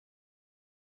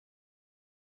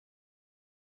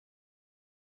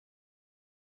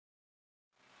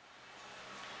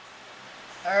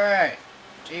Alright,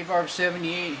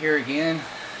 JBarb78 here again,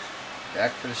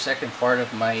 back for the second part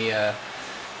of my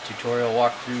tutorial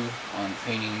walkthrough on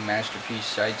painting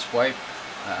Masterpiece Sideswipe.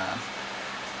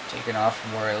 Taking off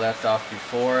from where I left off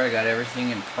before. I got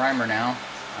everything in primer now.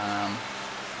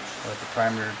 Let the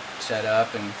primer set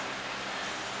up and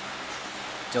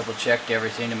double checked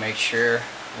everything to make sure.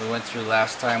 We went through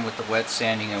last time with the wet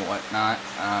sanding and whatnot.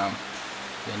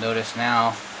 You'll notice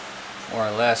now, more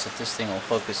or less, if this thing will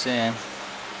focus in,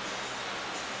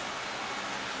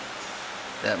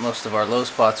 that most of our low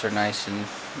spots are nice and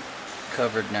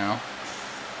covered now.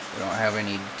 We don't have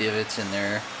any divots in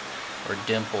there or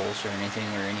dimples or anything,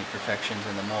 or any imperfections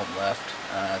in the mold left.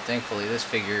 Thankfully this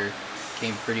figure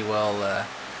came pretty well,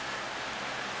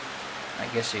 I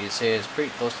guess you could say it's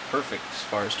pretty close to perfect as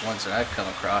far as ones that I've come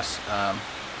across.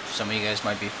 Some of you guys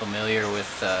might be familiar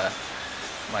with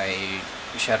my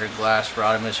Shattered Glass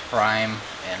Rodimus Prime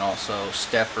and also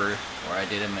Stepper, where I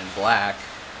did them in black.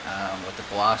 With the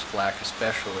gloss black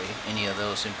especially, any of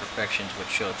those imperfections would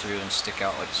show through and stick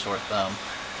out like a sore thumb.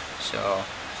 So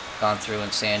gone through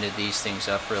and sanded these things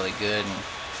up really good and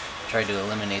tried to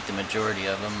eliminate the majority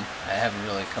of them. I haven't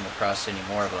really come across any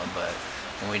more of them, but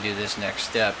when we do this next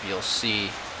step, you'll see,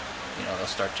 you know, they'll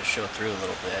start to show through a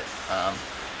little bit.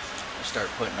 Start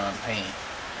putting on paint.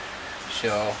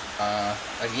 So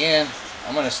again,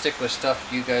 I'm going to stick with stuff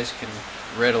you guys can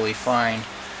readily find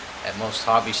at most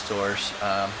hobby stores.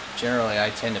 Generally I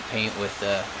tend to paint with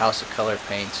the House of Color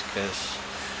paints because,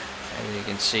 as you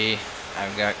can see,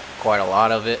 I've got quite a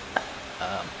lot of it,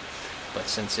 but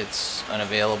since it's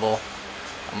unavailable,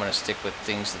 I'm going to stick with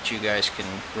things that you guys can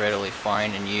readily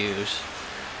find and use.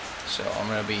 So I'm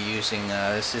going to be using,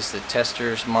 this is the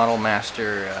Testors Model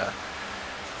Master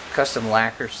custom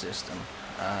lacquer system.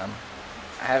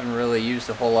 I haven't really used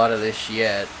a whole lot of this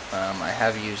yet. I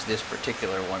have used this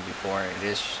particular one before, and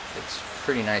it's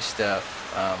pretty nice stuff.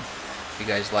 If you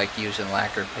guys like using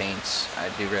lacquer paints, I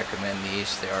do recommend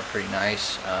these. They are pretty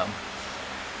nice.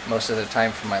 Most of the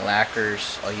time for my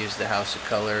lacquers, I'll use the House of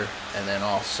Color, and then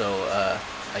also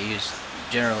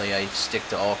generally I stick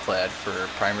to All-Clad for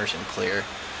primers and clear,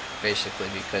 basically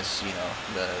because, you know,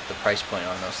 the price point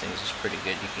on those things is pretty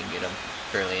good. You can get them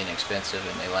fairly inexpensive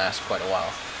and they last quite a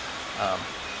while.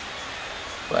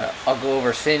 But I'll go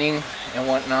over thinning and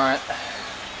whatnot,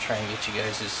 try and get you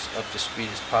guys as up to speed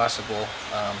as possible.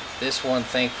 This one,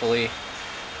 thankfully,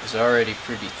 is already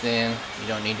pretty thin. You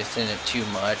don't need to thin it too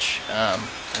much.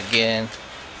 Again,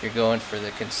 you're going for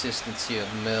the consistency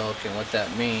of milk, and what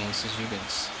that means is you can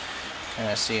kind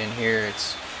of see in here,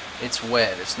 it's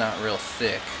wet, it's not real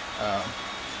thick.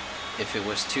 If it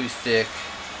was too thick,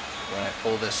 when I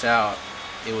pull this out,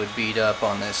 it would bead up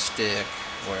on this stick,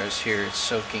 whereas here it's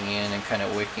soaking in and kind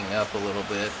of wicking up a little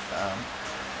bit,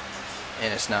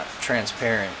 and it's not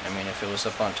transparent. I mean, if it was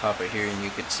up on top of here and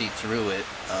you could see through it,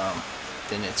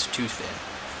 then it's too thin.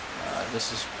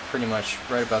 This is pretty much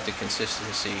right about the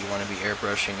consistency you want to be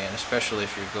airbrushing in, especially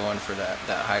if you're going for that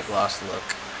high gloss look.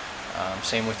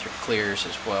 Same with your clears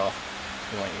as well.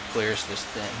 You want your clears this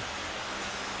thin.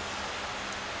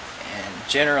 And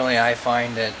generally I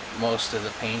find that most of the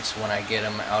paints, when I get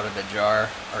them out of the jar,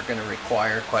 are going to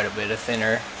require quite a bit of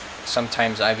thinner.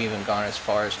 Sometimes I've even gone as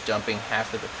far as dumping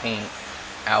half of the paint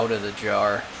out of the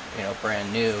jar, you know,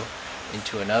 brand new,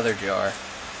 into another jar,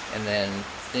 and then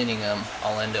thinning them.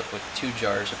 I'll end up with 2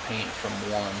 jars of paint from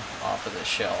one off of the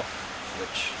shelf,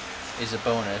 which is a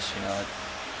bonus. You know, it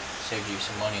saves you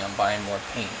some money on buying more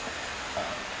paint.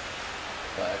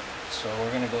 So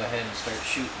we're going to go ahead and start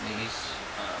shooting these.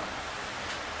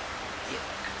 Get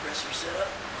my compressor set up.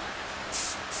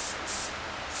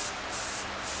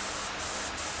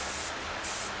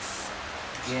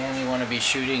 Again, you want to be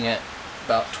shooting at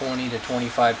about 20 to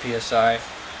 25 psi.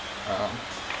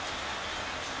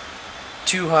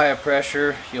 Too high a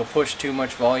pressure, you'll push too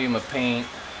much volume of paint.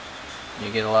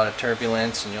 You get a lot of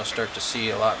turbulence, and you'll start to see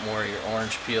a lot more of your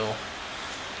orange peel,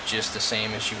 just the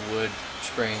same as you would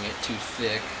spraying it too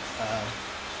thick.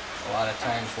 A lot of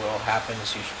times what will happen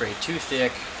is you spray too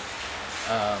thick,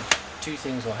 2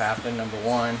 things will happen. Number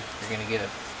one, you're going to get a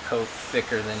coat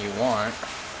thicker than you want,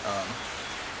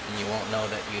 and you won't know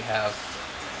that you have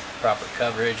proper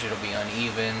coverage. It'll be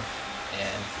uneven,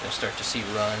 and you'll start to see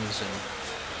runs and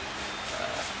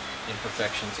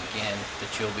imperfections again that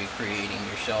you'll be creating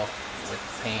yourself with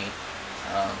paint.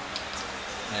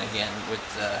 And again, with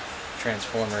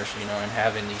transformers, you know, and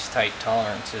having these tight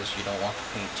tolerances, you don't want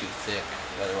the paint too thick,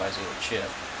 otherwise it will chip.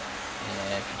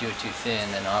 And if you do it too thin,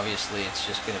 then obviously it's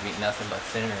just going to be nothing but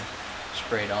thinner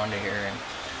sprayed onto here, and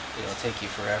it'll take you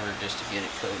forever just to get it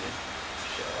coated.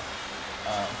 So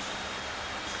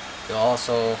you'll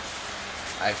also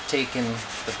I've taken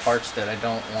the parts that I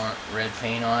don't want red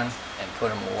paint on and put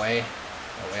them away.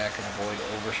 That way I can avoid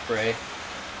overspray.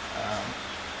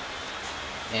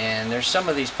 And there's some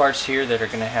of these parts here that are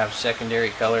going to have secondary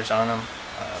colors on them,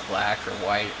 black or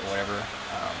white or whatever.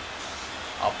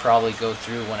 I'll probably go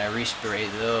through when I respray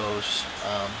those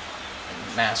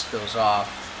and mask those off,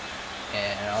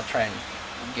 and I'll try and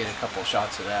get a couple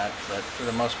shots of that. But for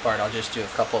the most part, I'll just do a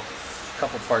couple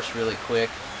parts really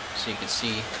quick so you can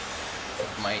see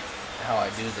how I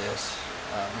do this.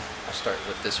 I'll start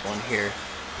with this one here,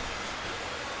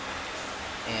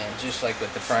 and just like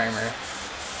with the primer,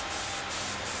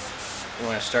 you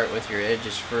want to start with your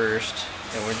edges first,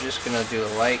 and we're just going to do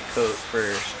a light coat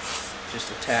first,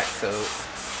 just a tack coat.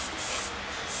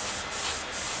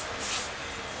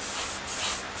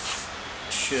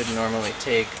 Should normally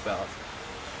take about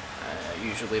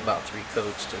usually about 3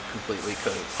 coats to completely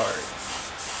coat a part.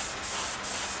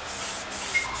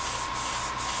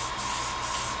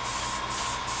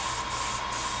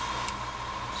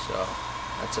 So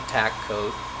that's a tack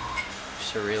coat,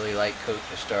 just a really light coat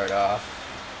to start off.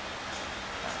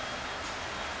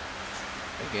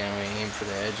 Again, we aim for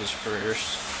the edges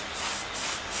first.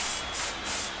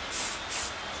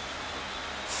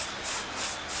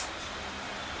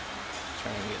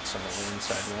 Trying to get some of the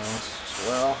inside ones as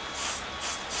well.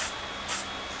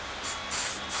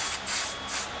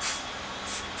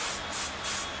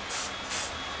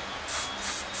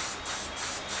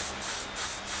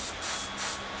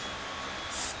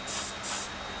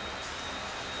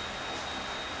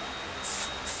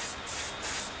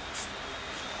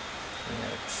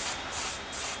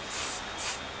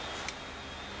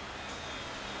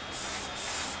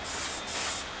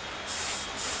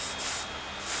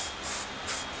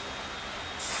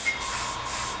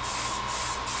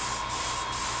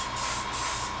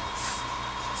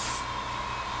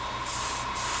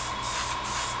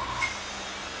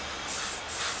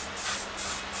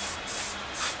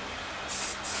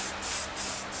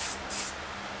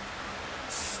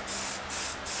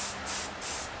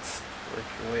 Work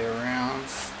your way around.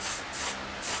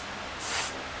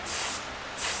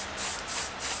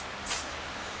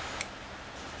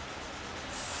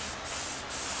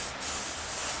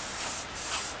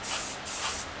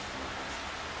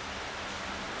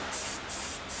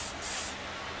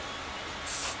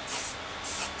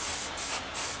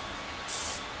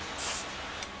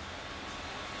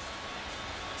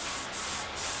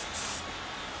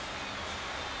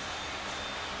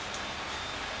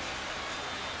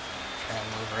 And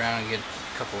move around and get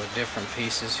a couple of different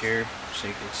pieces here so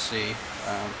you can see.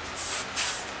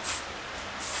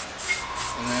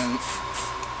 And then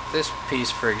this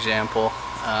piece, for example,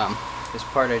 this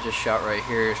part I just shot right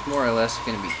here is more or less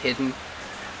going to be hidden.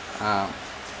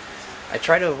 I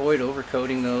try to avoid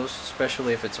overcoating those,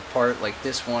 especially if it's a part like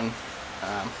this one.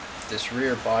 This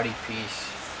rear body piece,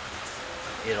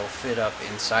 it'll fit up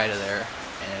inside of there,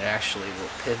 and it actually will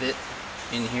pivot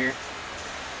in here.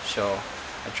 So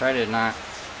I try to not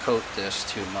coat this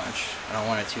too much. I don't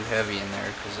want it too heavy in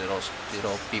there because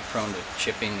it'll be prone to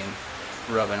chipping and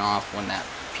rubbing off when that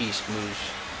piece moves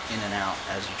in and out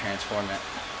as you transform it.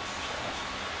 So,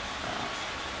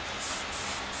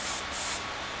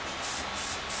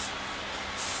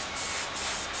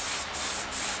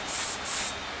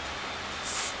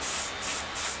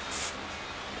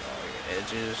 all your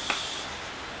edges.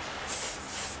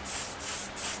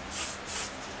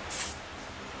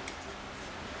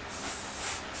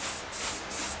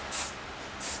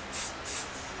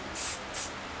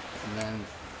 And then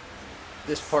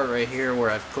this part right here where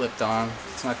I've clipped on,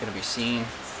 it's not going to be seen.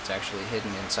 It's actually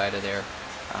hidden inside of there.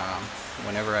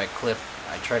 Whenever I clip,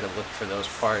 I try to look for those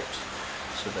parts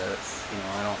so that, you know,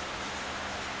 I don't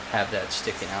have that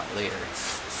sticking out later.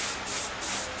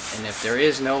 And if there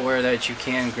is nowhere that you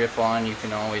can grip on, you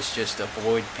can always just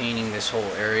avoid painting this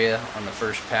whole area on the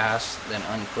first pass, then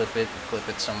unclip it and clip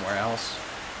it somewhere else,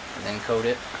 and then coat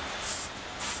it.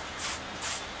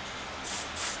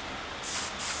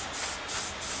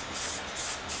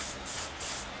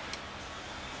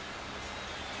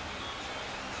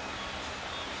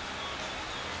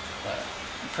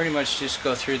 Pretty much just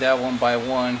go through that one by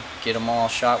one, get them all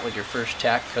shot with your first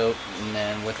tack coat, and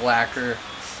then with lacquer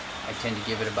I tend to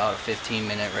give it about a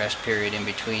 15-minute rest period in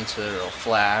between so that it'll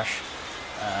flash.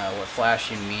 What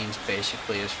flashing means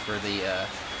basically is for the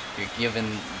you're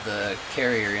giving the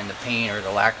carrier in the paint, or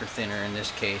the lacquer thinner in this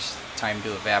case, time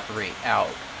to evaporate out.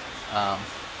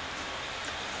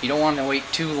 You don't want to wait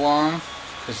too long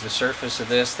because the surface of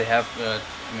this, they have I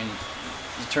mean,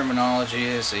 the terminology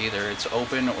is either it's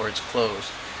open or it's closed.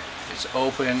 If it's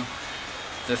open,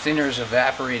 the thinner's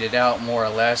evaporated out more or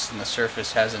less and the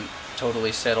surface hasn't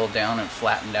totally settled down and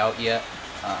flattened out yet,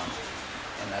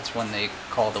 and that's when they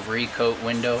call the recoat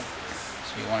window.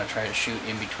 So you want to try to shoot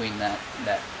in between that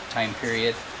time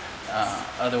period.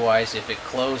 Otherwise, if it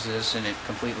closes and it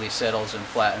completely settles and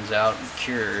flattens out and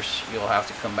cures, you'll have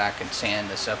to come back and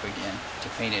sand this up again to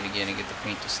paint it again and get the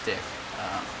paint to stick.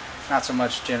 Not so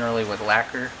much generally with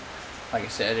lacquer. Like I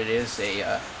said, it is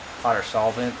a hotter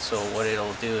solvent, so what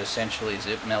it'll do essentially is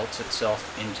it melts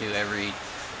itself into every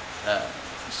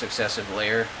successive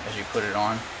layer as you put it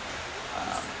on.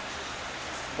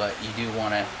 But you do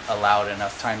want to allow it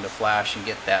enough time to flash and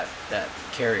get that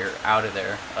carrier out of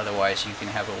there. Otherwise, you can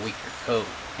have a weaker coat.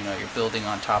 You know, you're building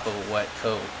on top of a wet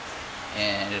coat,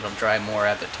 and it'll dry more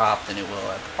at the top than it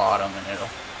will at the bottom, and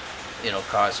it'll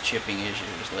cause chipping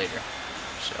issues later.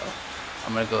 So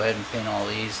I'm going to go ahead and paint all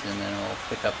these, and then we'll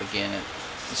pick up again at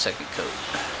the second coat.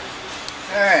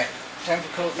 Alright, time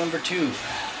for coat number 2.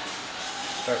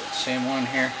 Start with the same one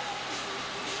here.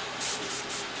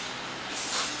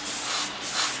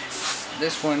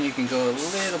 This one you can go a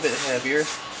little bit heavier,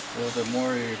 a little bit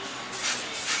more of your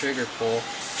trigger pull.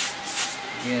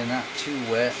 Again, not too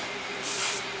wet.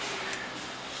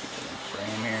 Keep it in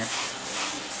frame here.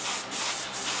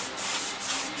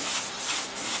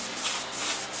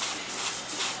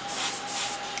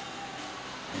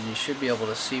 And you should be able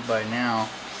to see by now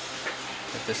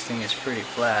that this thing is pretty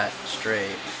flat,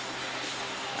 straight.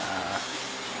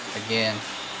 Again,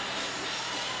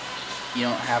 you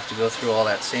don't have to go through all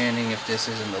that sanding if this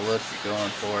isn't the look you're going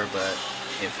for, but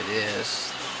if it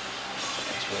is,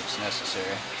 that's what's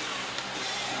necessary. I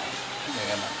think I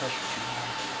got my pressure too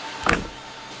high.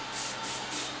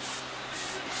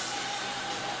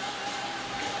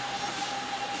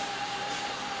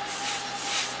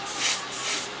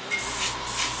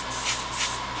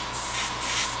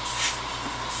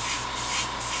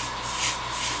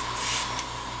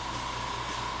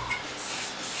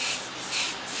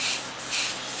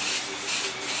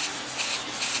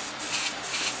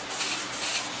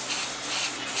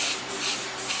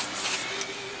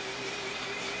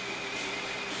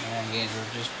 Again,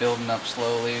 we're just building up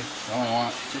slowly. We only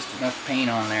want just enough paint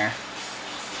on there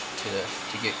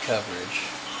to get coverage.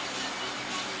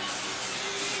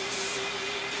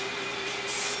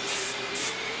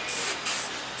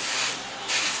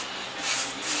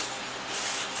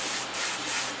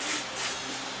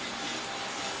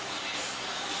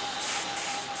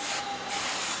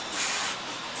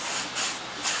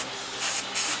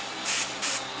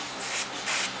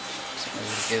 So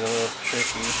maybe get a little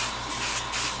tricky.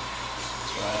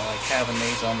 I like having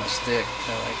these on the stick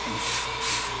so I can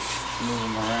move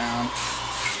them around,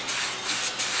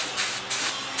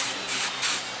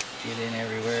 get in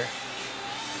everywhere.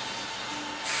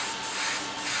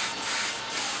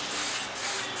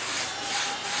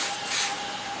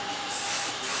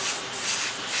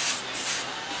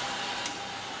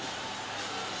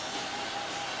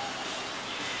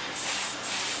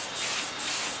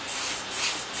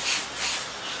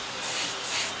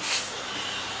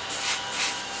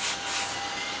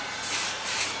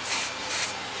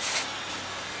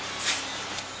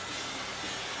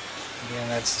 Again,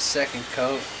 that's the second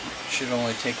coat. Should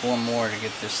only take one more to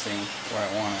get this thing where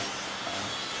I want it.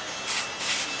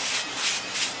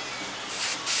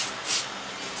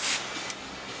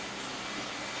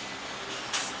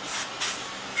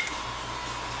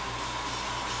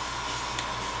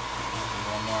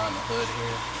 One more on the hood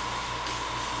here.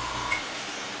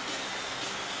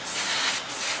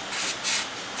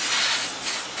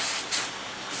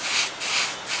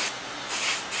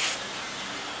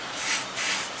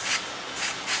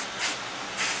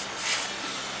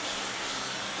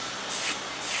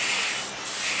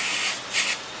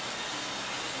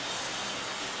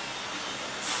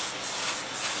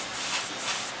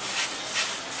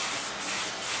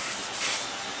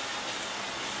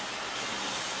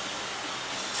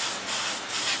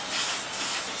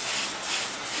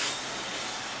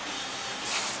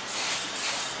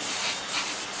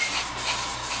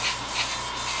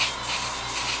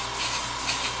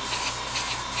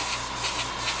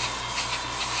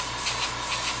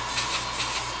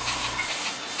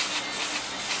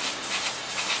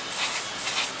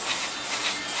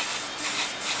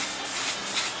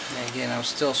 Again, I'm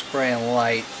still spraying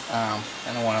light. I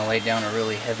don't want to lay down a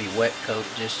really heavy wet coat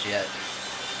just yet.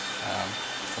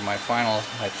 For my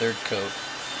third coat,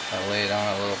 I'll lay it on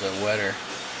a little bit wetter,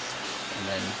 and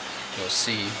then you'll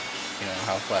see, you know,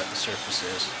 how flat the surface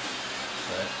is.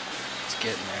 But it's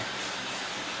getting there.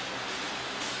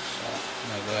 So I'm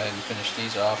gonna go ahead and finish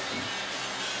these off and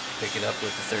pick it up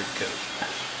with the third coat.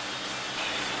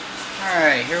 All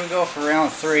right, here we go for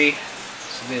round 3.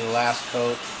 This will be the last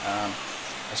coat.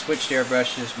 I switched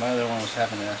airbrushes. My other one was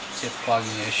having a tip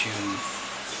clogging issue, and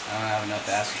I don't have enough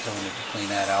acetone to clean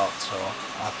that out, so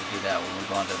I'll have to do that when we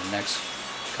go on to the next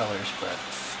colors, but it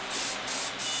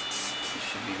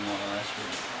should be more or less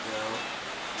ready to go.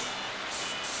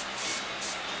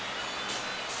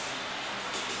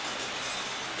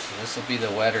 So this will be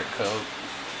the wetter coat.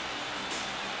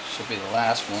 Should be the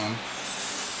last one.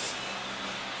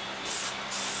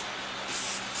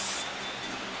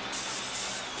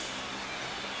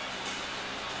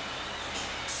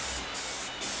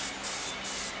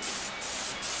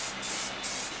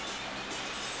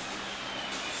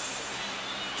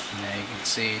 Now you can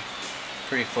see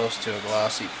pretty close to a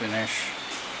glossy finish.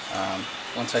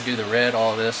 Once I do the red,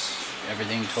 all this,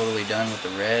 everything totally done with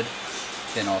the red,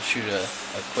 then I'll shoot a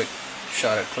quick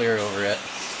shot of clear over it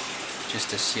just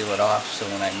to seal it off, so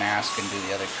when I mask and do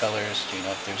the other colors, you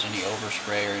know, if there's any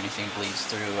overspray or anything bleeds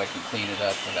through, I can clean it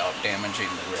up without damaging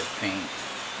the red paint.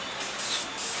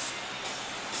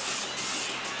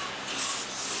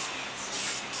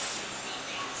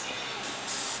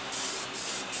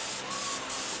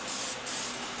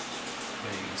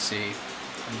 There you can see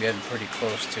I'm getting pretty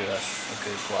close to a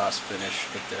good gloss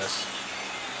finish with this.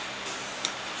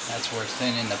 That's where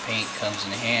thinning the paint comes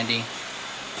in handy.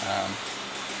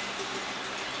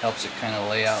 Helps it kind of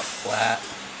lay out flat.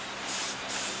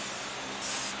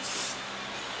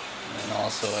 And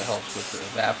also it helps with the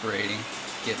evaporating,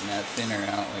 getting that thinner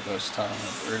out like I was talking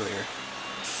about earlier.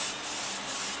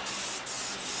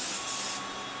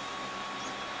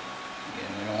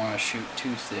 Again, we don't want to shoot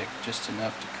too thick, just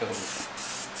enough to coat.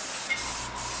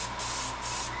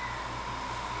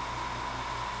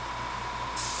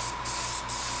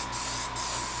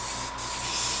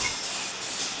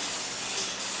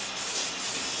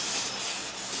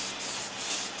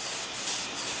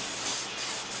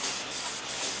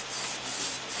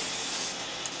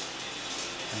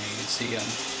 And you can see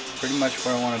I'm pretty much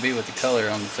where I want to be with the color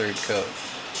on the third coat.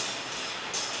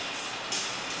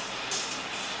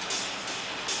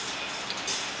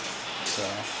 So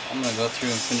I'm going to go through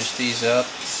and finish these up,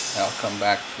 and I'll come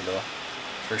back for the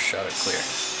first shot of clear.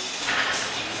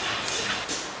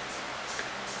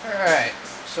 Alright,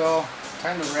 so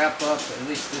time to wrap up at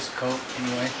least this coat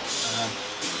anyway.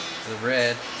 The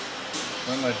red.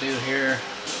 What I'm going to do here,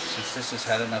 since this has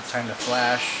had enough time to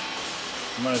flash,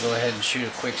 I'm going to go ahead and shoot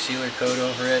a quick sealer coat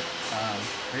over it.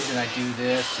 The reason I do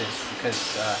this is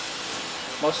because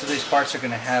most of these parts are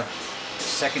going to have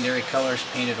secondary colors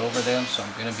painted over them, so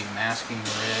I'm going to be masking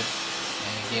the red.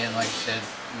 And again, like I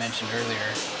mentioned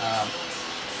earlier, I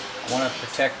want to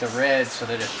protect the red so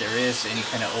that if there is any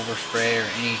kind of overspray or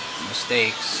any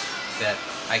mistakes, that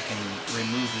I can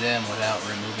remove them without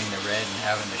removing the red and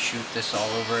having to shoot this all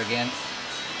over again.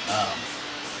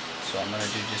 So I'm going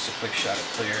to do just a quick shot of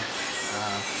clear.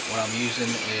 What I'm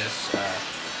using is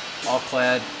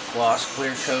All-Clad Gloss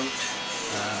Clear Coat.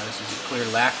 This is a clear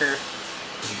lacquer.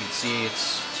 As you can see,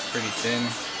 it's pretty thin,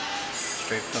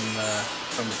 straight from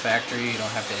the factory. You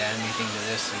don't have to add anything to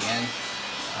this again.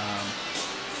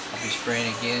 I'll be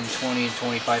spraying again 20 and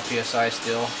 25 psi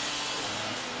still.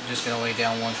 I'm just going to lay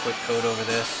down one quick coat over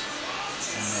this,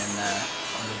 and then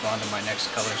I'll move on to my next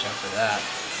colors after that.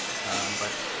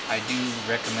 But I do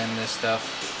recommend this stuff.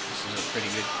 This is a pretty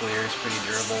good clear, it's pretty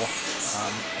durable,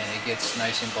 and it gets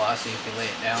nice and glossy if you lay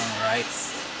it down right.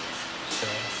 So,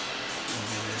 we'll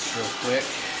do this real quick.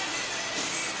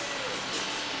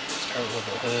 Start with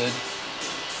the hood.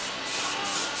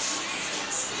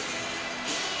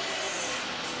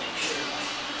 Make sure my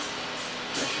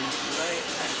pressure's right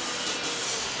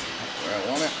where I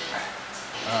want it.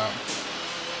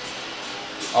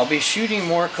 I'll be shooting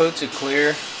more coats of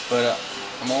clear, but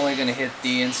I'm only going to hit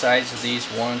the insides of these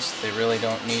once. They really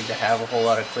don't need to have a whole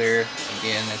lot of clear.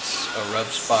 Again, it's a rub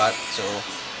spot, so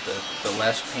the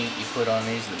less paint you put on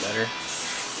these, the better.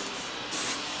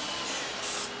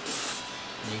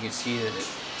 And you can see that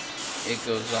it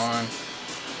goes on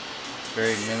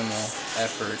very minimal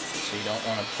effort, so you don't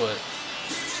want to put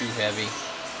too heavy.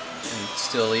 And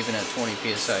still, even at 20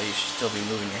 psi, you should still be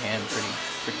moving your hand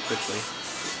pretty quickly.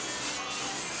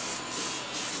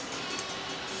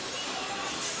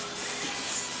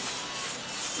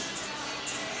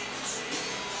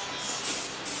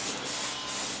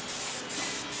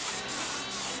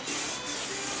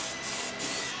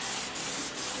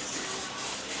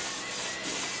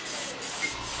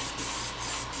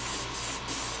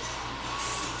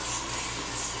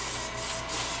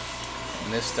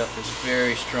 This stuff is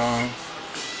very strong,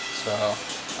 so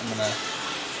I'm going to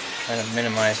try to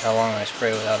minimize how long I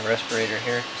spray without a respirator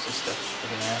here, because this stuff is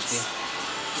pretty nasty.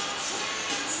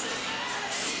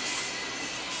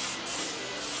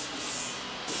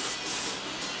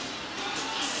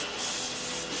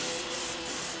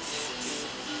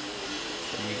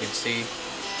 see,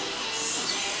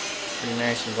 it's pretty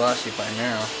nice and glossy by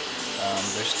now.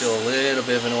 There's still a little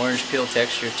bit of an orange peel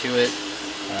texture to it.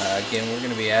 Again, we're going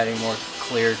to be adding more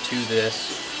clear to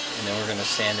this, and then we're going to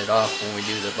sand it off when we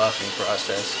do the buffing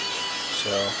process. So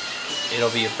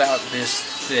it'll be about this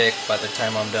thick by the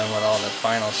time I'm done with all the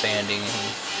final sanding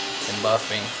and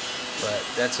buffing, but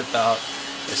that's about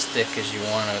as thick as you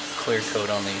want a clear coat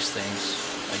on these things,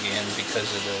 again because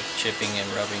of the chipping and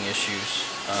rubbing issues.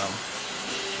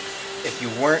 If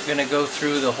you weren't going to go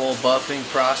through the whole buffing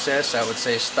process, I would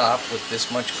say stop with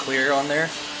this much clear on there.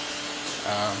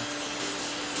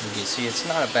 You can see it's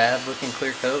not a bad looking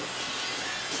clear coat,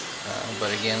 but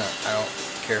again, I don't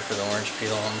care for the orange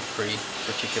peel. I'm pretty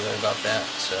particular about that,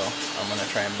 so I'm going to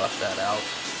try and buff that out.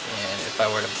 And if I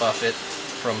were to buff it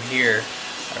from here,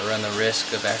 I run the risk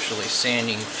of actually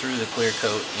sanding through the clear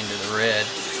coat into the red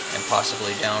and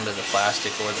possibly down to the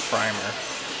plastic or the primer.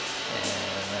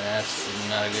 And that's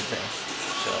not a good thing.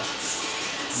 So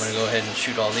I'm going to go ahead and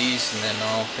shoot all these, and then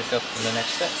I'll pick up in the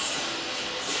next step.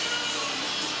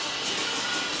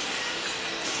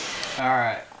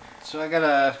 Alright, so I got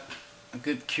a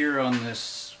good cure on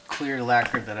this clear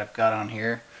lacquer that I've got on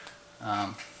here.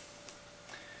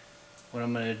 What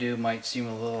I'm going to do might seem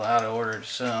a little out of order to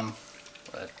some,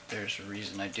 but there's a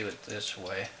reason I do it this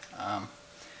way.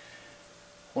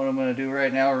 What I'm going to do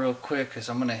right now real quick is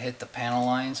I'm going to hit the panel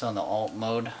lines on the alt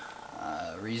mode.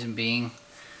 Reason being,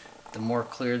 the more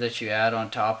clear that you add on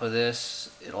top of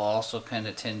this, it'll also kind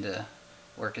of tend to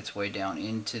work its way down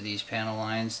into these panel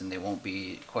lines, and they won't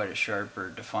be quite as sharp or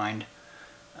defined.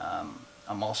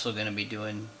 I'm also going to be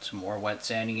doing some more wet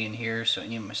sanding in here, so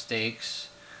any mistakes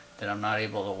that I'm not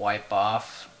able to wipe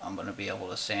off, I'm going to be able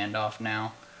to sand off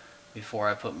now before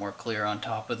I put more clear on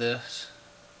top of this.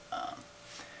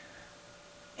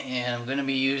 And I'm going to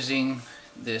be using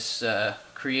this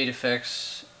Create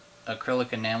Effects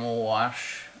acrylic enamel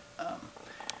wash.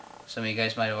 Some of you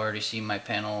guys might have already seen my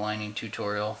panel lining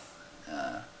tutorial.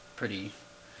 Pretty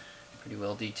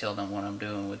well detailed on what I'm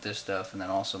doing with this stuff, and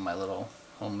then also my little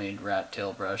homemade rat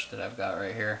tail brush that I've got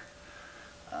right here.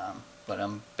 But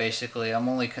I'm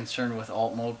only concerned with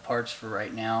alt mode parts for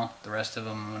right now. The rest of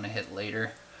them I'm going to hit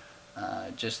later,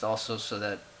 just also so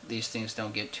that these things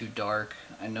don't get too dark.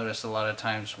 I notice a lot of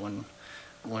times when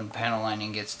panel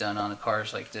lining gets done on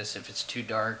cars like this, if it's too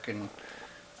dark and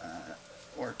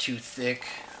or too thick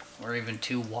or even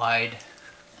too wide,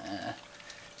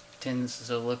 tends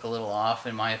to look a little off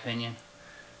in my opinion.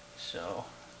 So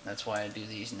that's why I do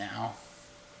these now.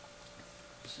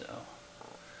 So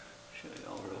show you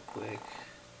all real quick.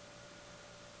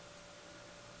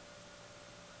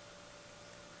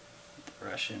 Get the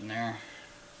brush in there.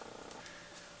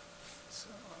 So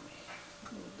let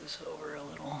me move this over a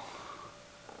little.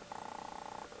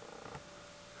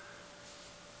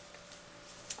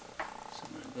 So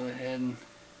I'm going to go ahead and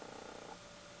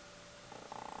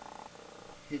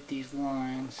hit these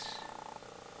lines.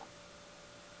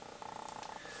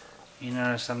 You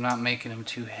notice I'm not making them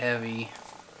too heavy.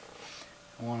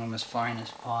 I want them as fine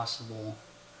as possible.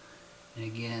 And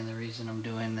again, the reason I'm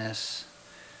doing this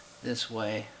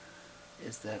way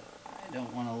is that I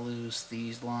don't want to lose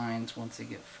these lines once they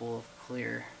get full of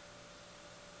clear.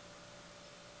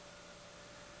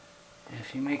 And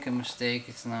if you make a mistake,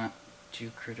 it's not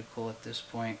too critical at this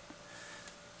point.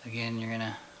 Again, you're going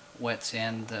to wet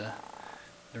sand the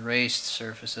raised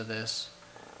surface of this,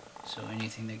 so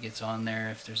anything that gets on there,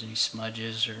 if there's any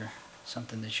smudges or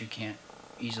something that you can't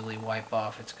easily wipe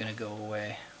off, it's going to go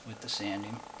away with the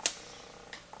sanding.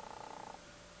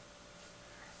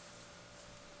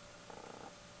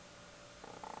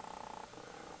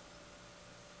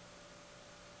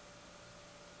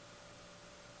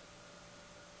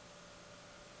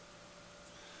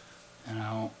 And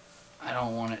I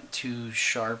don't want it too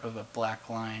sharp of a black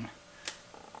line.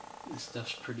 This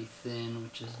stuff's pretty thin,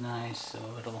 which is nice, so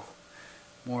it'll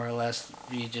more or less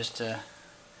be just a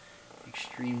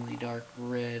extremely dark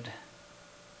red,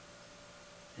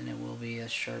 and it will be a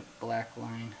sharp black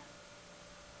line.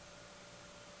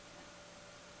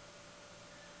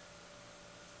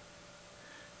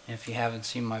 If you haven't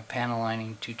seen my panel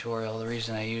lining tutorial, the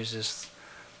reason I use this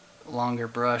longer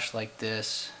brush like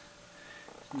this,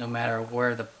 no matter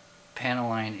where the panel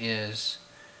line is,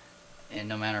 and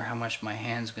no matter how much my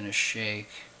hand's going to shake,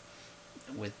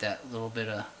 with that little bit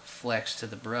of flex to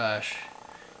the brush,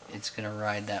 it's going to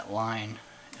ride that line.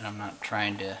 And I'm not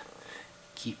trying to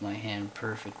keep my hand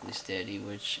perfectly steady,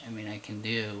 which, I mean, I can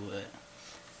do, but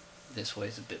this way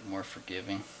is a bit more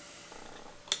forgiving.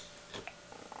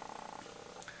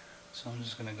 So I'm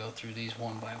just going to go through these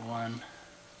one by one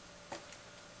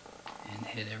and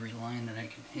hit every line that I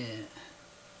can hit.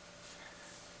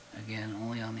 Again,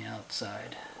 only on the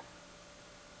outside.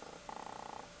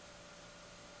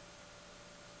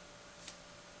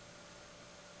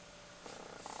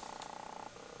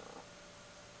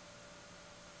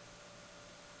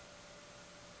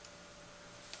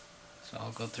 So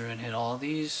I'll go through and hit all of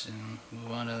these and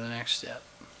move on to the next step.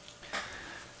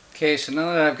 Okay, so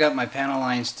now that I've got my panel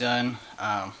lines done,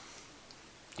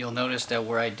 you'll notice that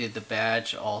where I did the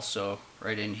badge also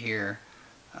right in here,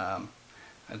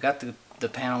 I've got the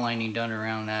panel lining done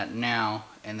around that now,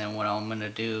 and then what I'm going to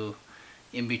do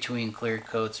in between clear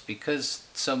coats, because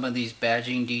some of these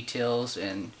badging details,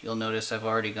 and you'll notice I've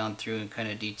already gone through and kind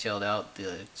of detailed out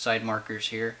the side markers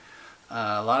here.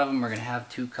 A lot of them are going to have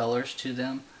two colors to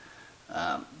them.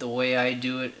 The way I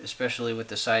do it, especially with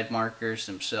the side markers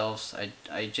themselves,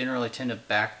 I generally tend to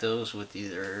back those with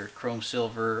either chrome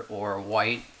silver or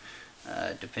white,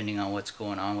 depending on what's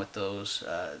going on with those.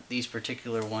 These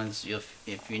particular ones,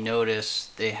 if you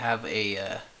notice, they have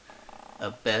a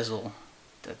bezel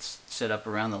that's set up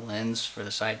around the lens for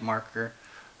the side marker,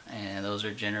 and those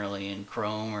are generally in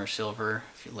chrome or silver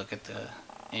if you look at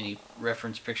any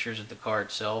reference pictures of the car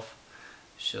itself.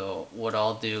 So what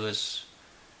I'll do is,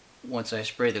 once I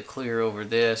spray the clear over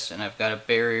this and I've got a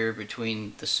barrier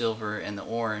between the silver and the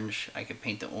orange, I can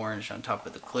paint the orange on top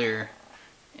of the clear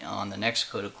on the next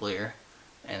coat of clear,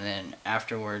 and then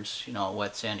afterwards, you know, I'll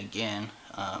wet sand again.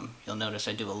 You'll notice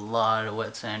I do a lot of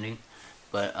wet sanding,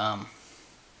 but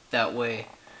that way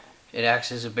it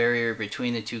acts as a barrier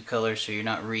between the two colors, so you're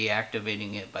not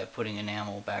reactivating it by putting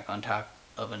enamel back on top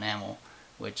of enamel,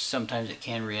 which sometimes it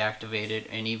can reactivate it,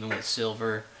 and even with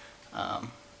silver,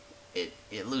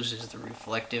 it loses the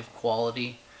reflective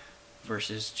quality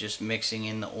versus just mixing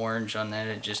in the orange on that.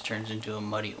 It just turns into a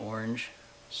muddy orange.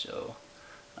 So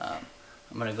I'm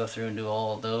going to go through and do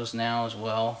all of those now as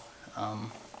well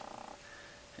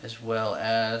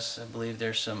as I believe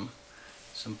there's some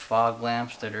fog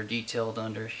lamps that are detailed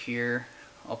under here.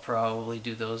 I'll probably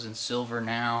do those in silver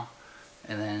now,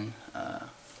 and then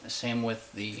the same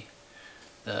with the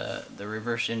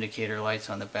reverse indicator lights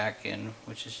on the back end,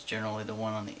 which is generally the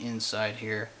one on the inside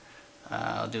here.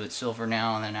 I'll do it silver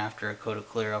now, and then after a coat of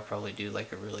clear I'll probably do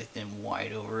like a really thin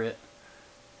white over it,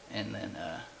 and then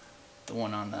the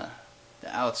one on the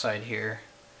outside here,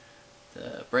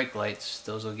 the brake lights,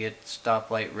 those will get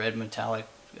stoplight red metallic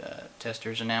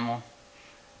testers enamel,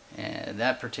 and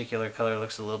that particular color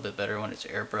looks a little bit better when it's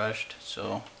airbrushed,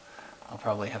 so I'll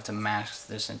probably have to mask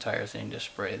this entire thing to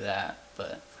spray that.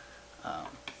 But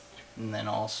and then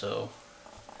also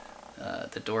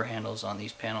the door handles on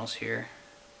these panels here,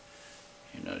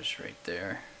 you notice right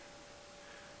there,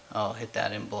 I'll hit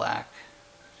that in black.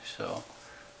 So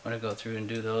I'm going to go through and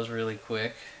do those really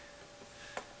quick,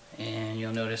 and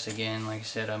you'll notice again, like I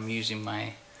said, I'm using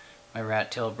my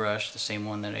rat tail brush, the same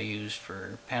one that I used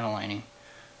for panel lining.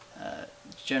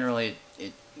 Generally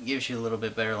it gives you a little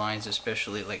bit better lines,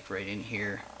 especially like right in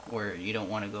here where you don't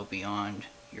want to go beyond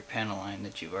your panel line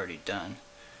that you've already done.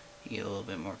 You get a little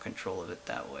bit more control of it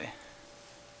that way.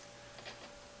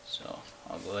 So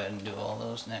I'll go ahead and do all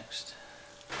those next.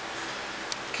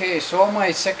 Okay, so all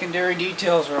my secondary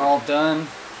details are all done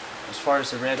as far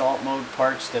as the red alt mode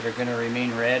parts that are going to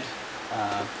remain red.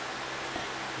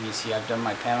 You see I've done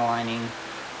my panel lining,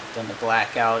 I've done the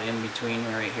blackout in between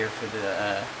right here for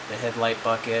the headlight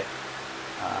bucket,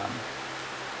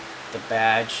 the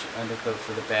badge, undercoat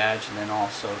for the badge, and then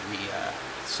also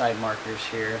the side markers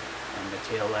here, and the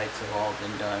tail lights have all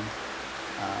been done.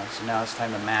 So now it's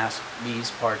time to mask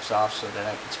these parts off so that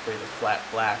I can spray the flat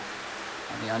black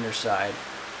on the underside.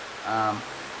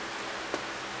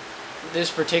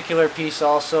 This particular piece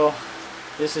also,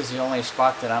 this is the only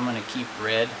spot that I'm going to keep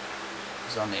red,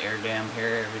 is on the air dam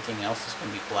here. Everything else is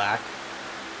going to be black,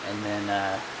 and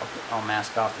then I'll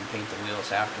mask off and paint the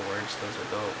wheels afterwards. Those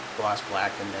will go gloss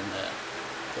black, and then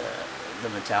the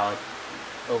metallic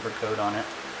overcoat on it,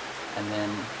 and then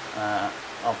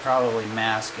I'll probably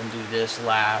mask and do this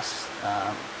last.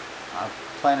 I'm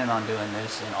planning on doing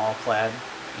this in all clad,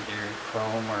 either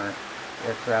chrome or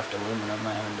aircraft aluminum.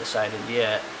 I haven't decided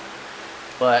yet,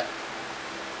 but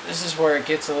this is where it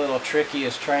gets a little tricky,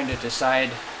 is trying to decide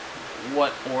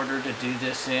what order to do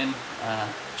this in.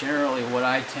 Generally what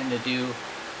I tend to do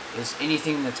is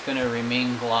anything that's going to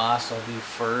remain gloss I'll do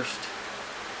first.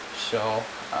 So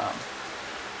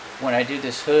when I do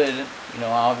this hood, you know,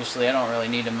 obviously I don't really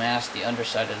need to mask the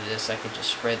underside of this. I could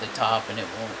just spray the top and it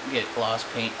won't get gloss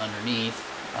paint underneath.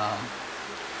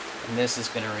 And this is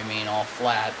going to remain all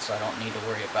flat, so I don't need to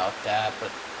worry about that.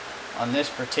 But on this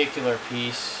particular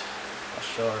piece, I'll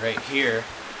show it right here,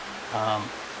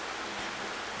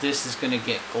 this is going to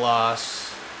get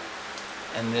gloss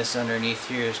and this underneath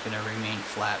here is going to remain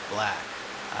flat black.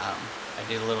 I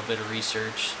did a little bit of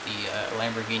research. The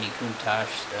Lamborghini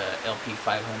Countach, the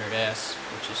LP500S,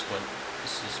 which is what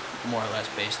this is more or less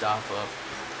based off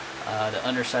of, the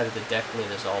underside of the deck lid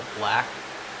is all black.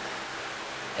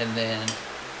 And then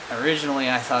originally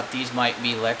I thought these might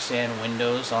be Lexan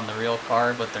windows on the real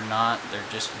car, but they're not. They're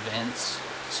just vents.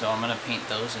 So I'm going to paint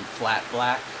those in flat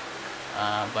black.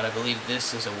 But I believe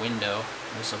this is a window.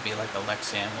 This will be like a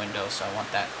Lexan window, so I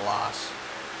want that gloss.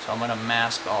 So I'm going to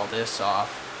mask all this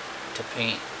off to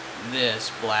paint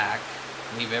this black,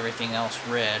 leave everything else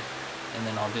red, and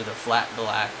then I'll do the flat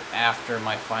black after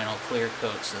my final clear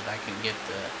coat so that I can get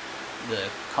the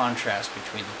contrast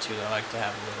between the two. I like to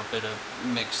have a little bit of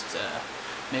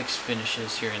mixed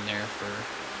finishes here and there for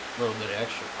a little bit of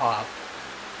extra pop.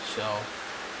 So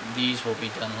these will be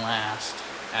done last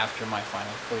after my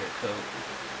final clear coat.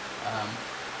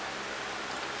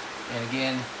 And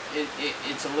again,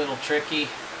 it's a little tricky.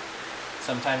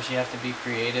 Sometimes you have to be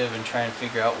creative and try and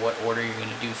figure out what order you're going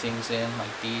to do things in. Like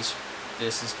these,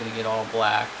 this is going to get all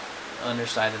black. The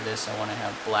underside of this I want to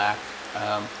have black.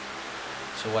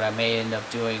 So what I may end up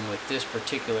doing with this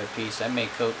particular piece, I may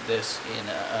coat this in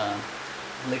a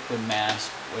liquid mask,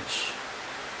 which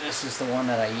this is the one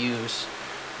that I use.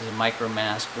 It's a micro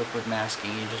mask, liquid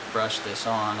masking. You just brush this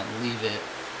on and leave it.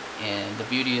 And the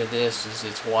beauty of this is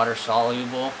it's water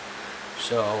soluble.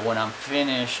 So when I'm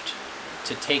finished,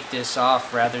 to take this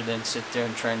off, rather than sit there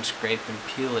and try and scrape and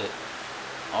peel it,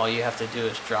 all you have to do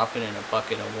is drop it in a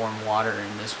bucket of warm water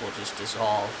and this will just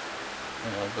dissolve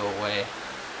and it'll go away.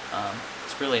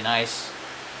 It's really nice.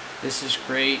 This is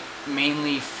great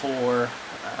mainly for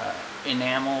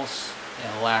enamels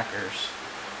and lacquers.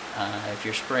 If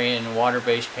you're spraying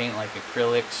water-based paint like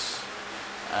acrylics,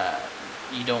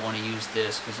 you don't want to use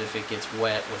this, because if it gets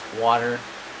wet with water,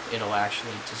 it'll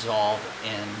actually dissolve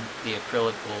and the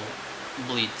acrylic will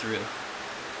bleed through.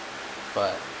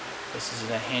 But this is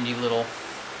a handy little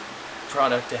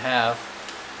product to have.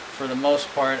 For the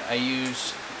most part, I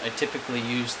typically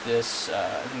use this,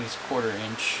 I think it's 1/4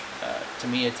 inch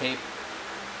Tamiya tape.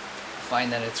 I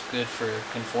find that it's good for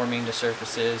conforming to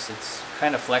surfaces. It's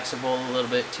kind of flexible a little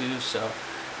bit too, so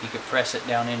you could press it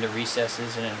down into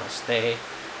recesses and it'll stay.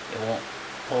 It won't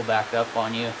pull back up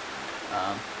on you.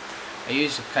 I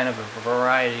use kind of a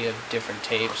variety of different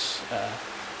tapes.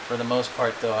 For the most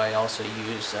part though, I also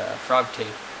use frog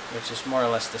tape, which is more or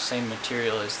less the same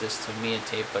material as this Tamiya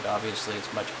tape, but obviously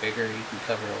it's much bigger. You can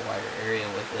cover a wider area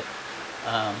with it.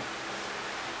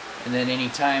 And then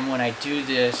anytime when I do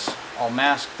this, I'll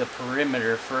mask the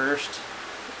perimeter first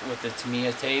with the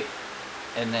Tamiya tape,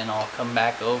 and then I'll come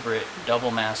back over it,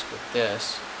 double mask with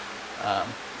this.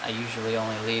 I usually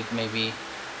only leave maybe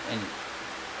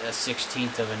a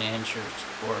 1/16 of an inch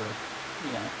or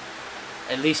you know,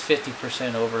 at least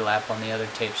 50% overlap on the other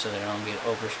tape so that I don't get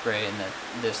overspray and that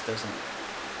this doesn't,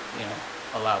 you know,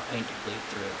 allow paint to bleed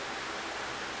through.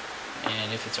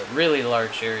 And if it's a really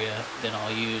large area, then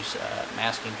I'll use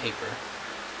masking paper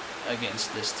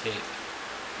against this tape.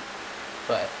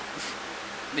 But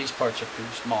these parts are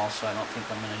pretty small, so I don't think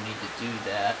I'm going to need to do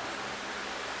that.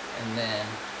 And then,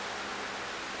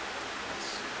 let's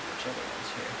see, which other ones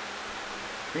here?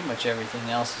 Pretty much everything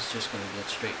else is just going to get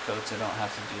straight coats. I don't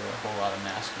have to do a whole lot of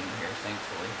masking here,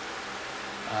 thankfully.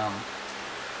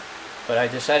 But I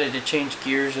decided to change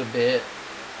gears a bit.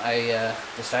 I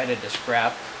decided to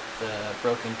scrap the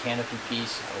broken canopy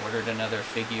piece. I ordered another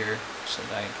figure so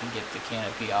that I can get the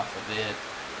canopy off of it.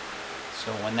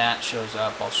 So when that shows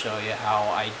up, I'll show you how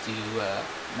I do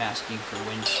masking for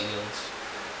windshields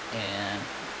and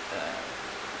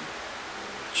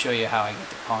show you how I get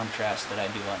the contrast that I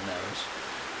do on those.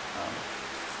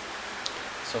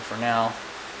 So for now,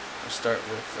 we'll start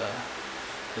with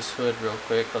this hood real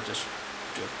quick. I'll just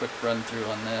do a quick run through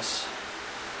on this.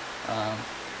 I'll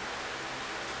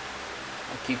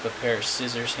keep a pair of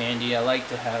scissors handy. I like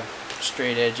to have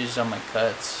straight edges on my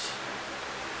cuts.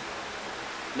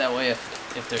 That way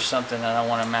if there's something that I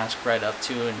want to mask right up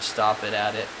to and stop it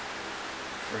at it,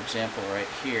 for example right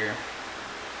here,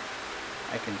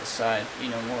 I can decide, you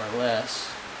know, more or less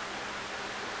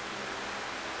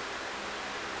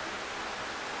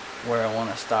where I want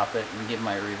to stop it and get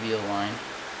my reveal line.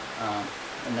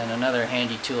 And then another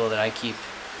handy tool that I keep,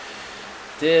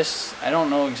 this, I don't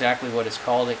know exactly what it's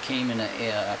called. It came in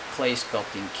a clay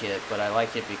sculpting kit, but I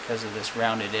like it because of this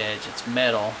rounded edge. It's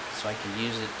metal, so I can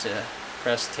use it to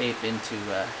press tape into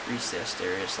recessed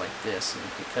areas like this. And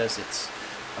because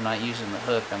I'm not using the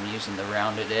hook, I'm using the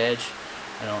rounded edge,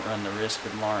 I don't run the risk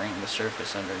of marring the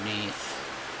surface underneath.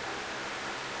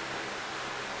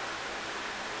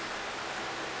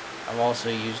 I've also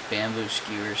used bamboo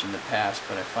skewers in the past,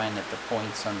 but I find that the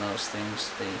points on those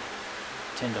things, they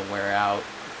tend to wear out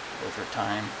over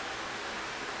time.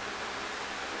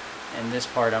 And this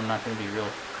part I'm not going to be real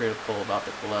critical about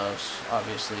the gloves,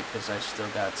 obviously, because I've still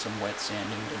got some wet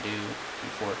sanding to do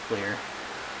before clear.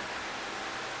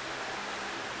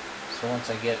 So once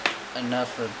I get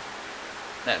enough of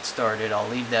that started, I'll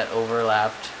leave that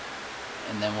overlapped,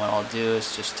 and then what I'll do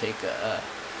is just take an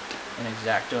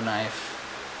X-Acto knife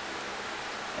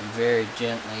and very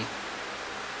gently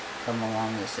come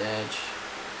along this edge.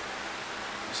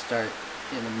 Start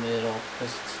in the middle,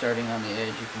 because starting on the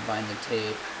edge you can bind the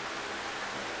tape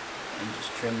and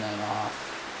just trim that off.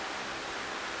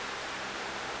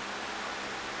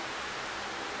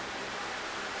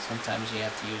 Sometimes you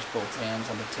have to use both hands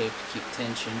on the tape to keep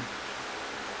tension.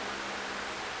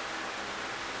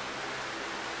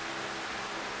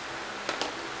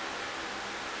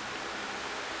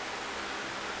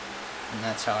 And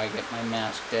that's how I get my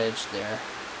masked edge there.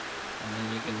 And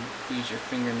then you can use your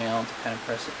fingernail to kind of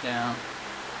press it down.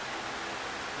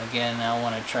 Again, I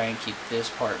want to try and keep this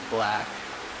part black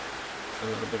for a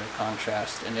little bit of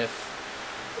contrast. And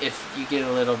if you get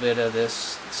a little bit of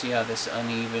this, see how this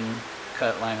uneven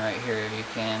cut line right here, you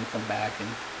can come back and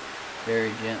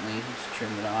very gently just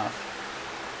trim it off.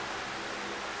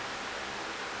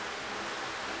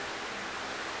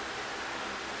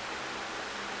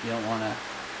 You don't want to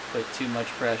put too much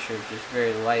pressure, just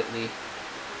very lightly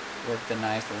work the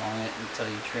knife along it until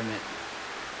you trim it.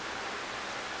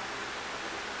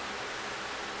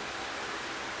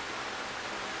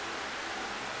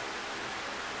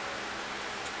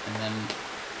 And then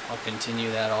I'll continue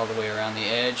that all the way around the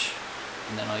edge,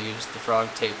 and then I'll use the frog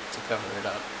tape to cover it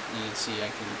up. And you can see I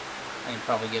can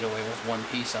probably get away with one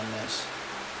piece on this.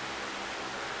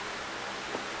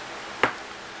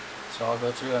 So I'll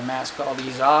go through and mask all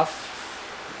these off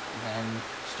and then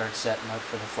start setting up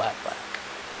for the flat black.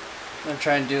 I'm going to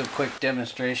try and do a quick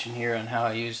demonstration here on how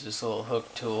I use this little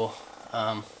hook tool.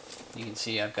 You can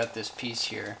see I've got this piece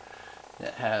here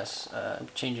that has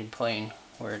changing plane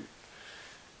where it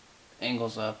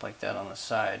angles up like that on the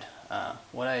side.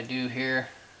 What I do here,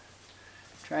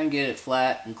 try and get it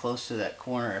flat and close to that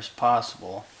corner as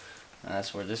possible. And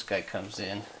that's where this guy comes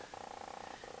in.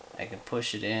 I can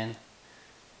push it in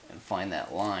and find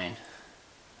that line.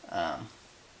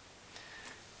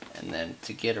 And then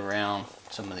to get around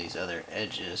some of these other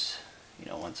edges, you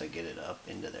know, once I get it up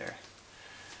into there,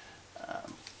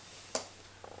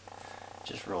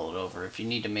 just roll it over. If you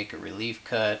need to make a relief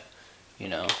cut, you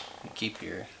know, keep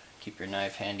your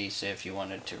knife handy. Say if you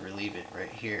wanted to relieve it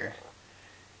right here,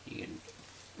 you can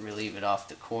relieve it off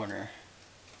the corner,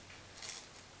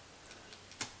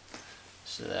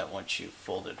 so that once you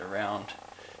fold it around,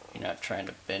 you're not trying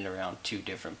to bend around two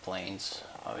different planes.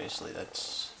 Obviously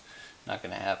that's not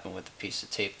going to happen with a piece of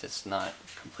tape that's not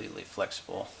completely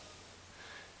flexible.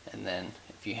 And then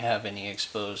if you have any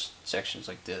exposed sections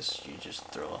like this, you just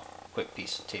throw a quick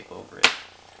piece of tape over it.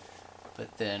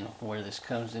 But then where this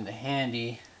comes into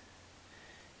handy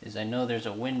is I know there's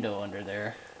a window under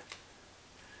there,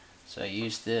 so I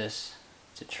use this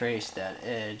to trace that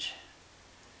edge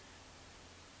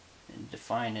and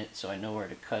define it so I know where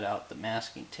to cut out the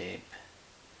masking tape.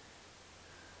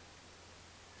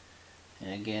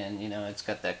 And again, you know, it's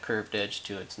got that curved edge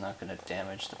to it. It's not going to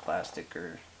damage the plastic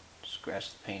or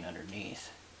scratch the paint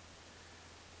underneath.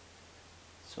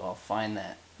 So I'll find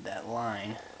that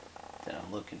line that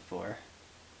I'm looking for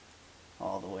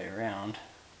all the way around.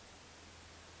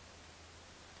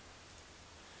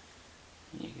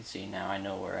 And you can see now I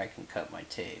know where I can cut my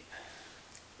tape.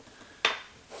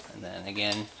 And then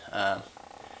again,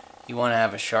 you want to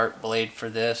have a sharp blade for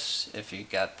this. If you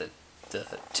got the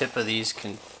tip of these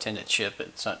can tend to chip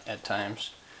at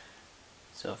times.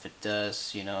 So if it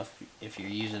does, you know, if you're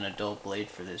using a dull blade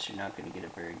for this, you're not going to get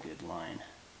a very good line.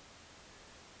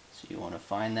 So you want to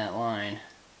find that line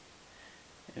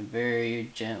and very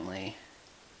gently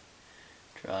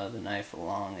draw the knife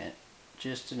along it.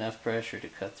 Just enough pressure to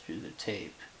cut through the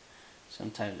tape.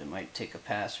 Sometimes it might take a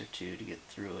pass or two to get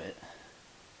through it.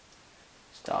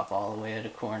 Stop all the way at a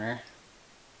corner.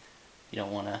 You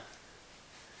don't want to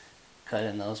cut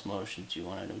in those motions. You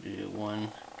want to do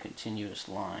one continuous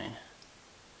line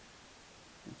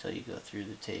until you go through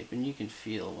the tape, and you can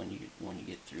feel when you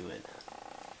get through it.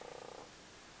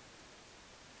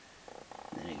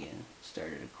 And then again, start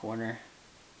at a corner,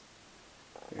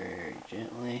 very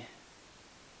gently.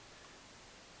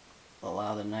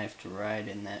 Allow the knife to ride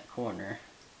in that corner.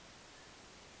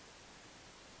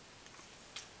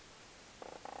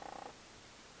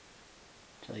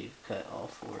 Until you've cut all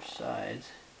four sides.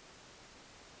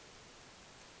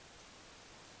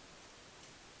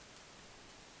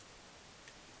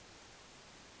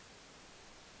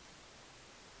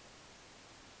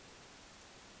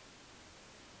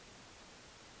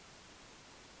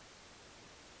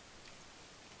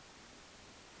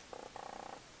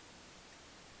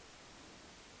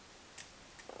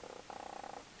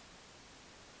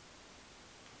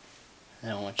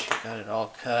 then once you got it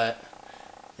all cut,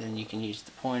 then you can use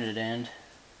the pointed end.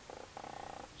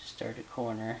 Start a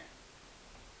corner.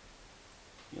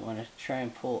 You want to try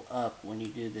and pull up when you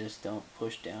do this, don't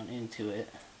push down into it.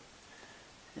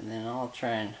 And then I'll try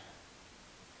and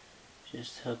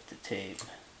just hook the tape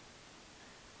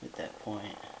with that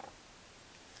point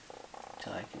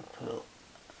until I can pull.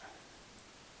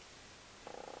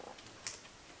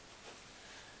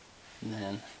 And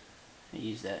then I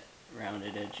use that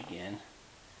rounded edge again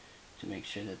to make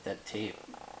sure that that tape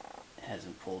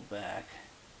hasn't pulled back.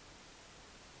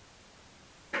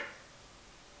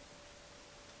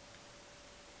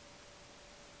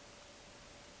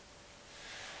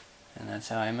 And that's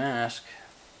how I mask.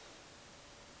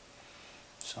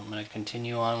 So I'm going to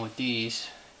continue on with these,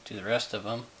 do the rest of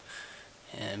them,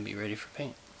 and be ready for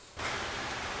paint.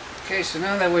 Okay, so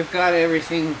now that we've got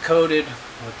everything coated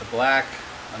with the black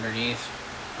underneath,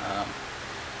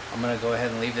 I'm going to go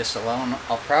ahead and leave this alone.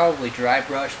 I'll probably dry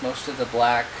brush most of the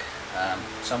black.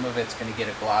 Some of it's going to get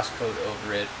a gloss coat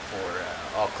over it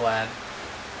for all clad,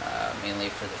 mainly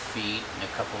for the feet and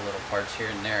a couple little parts here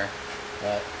and there.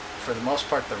 But for the most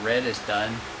part, the red is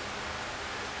done.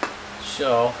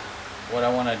 So what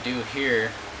I want to do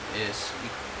here is,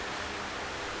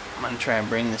 I'm going to try and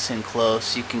bring this in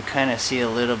close. You can kind of see a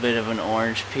little bit of an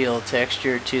orange peel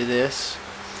texture to this.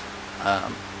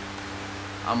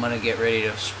 I'm going to get ready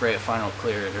to spray a final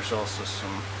clear. There's also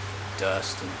some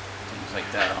dust and things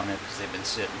like that on it because they've been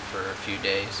sitting for a few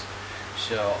days.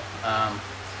 So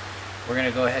we're going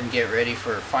to go ahead and get ready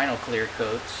for final clear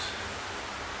coats.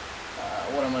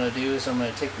 What I'm going to do is I'm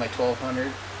going to take my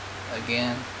 1200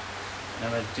 again, and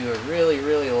I'm going to do a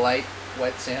really light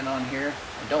wet sand on here.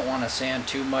 I don't want to sand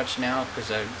too much now because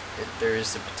there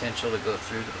is the potential to go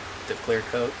through the clear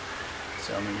coat.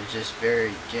 So I'm going to just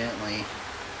very gently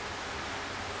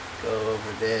go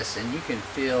over this, and you can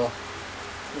feel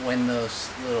when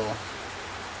those little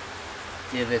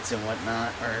divots and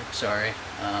whatnot,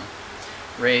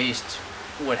 raised,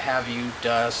 what have you,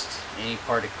 dust, any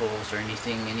particles or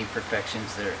anything, any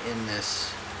imperfections that are in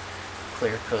this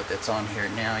clear coat that's on here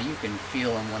now, you can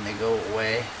feel them when they go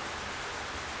away.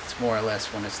 It's more or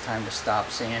less when it's time to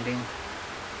stop sanding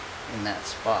in that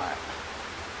spot.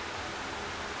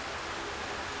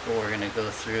 But we're going to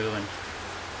go through and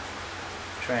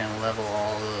try and level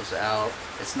all those out.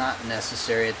 It's not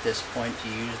necessary at this point to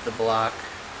use the block.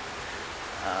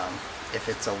 If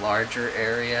it's a larger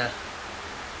area,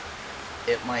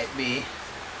 it might be,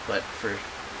 but for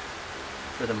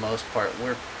the most part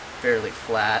we're fairly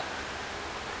flat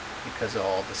because of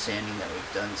all the sanding that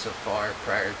we've done so far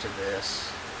prior to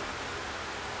this.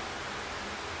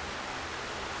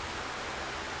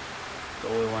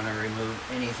 But we want to remove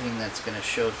anything that's going to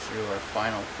show through our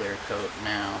final clear coat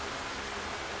now.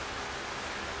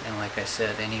 And like I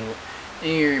said, any of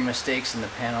your mistakes in the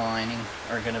panel lining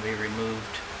are going to be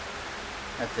removed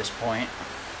at this point.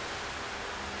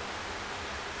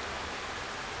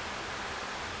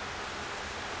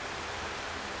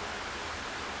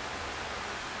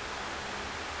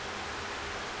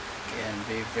 Again,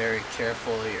 be very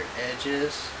careful of your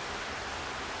edges.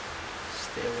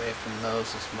 Stay away from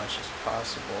those as much as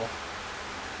possible.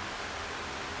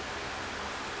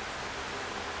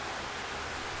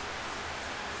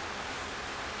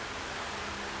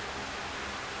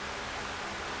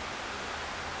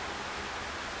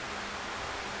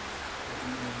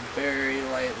 Very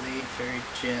lightly, very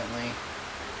gently.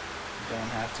 You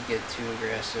don't have to get too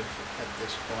aggressive at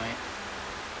this point.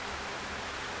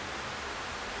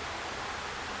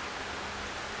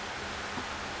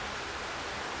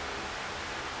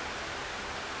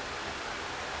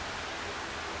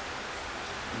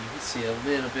 You can see a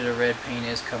little bit of red paint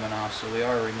is coming off, so we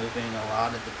are removing a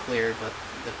lot of the clear, but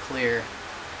the clear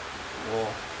will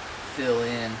fill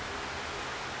in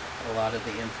a lot of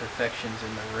the imperfections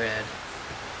in the red.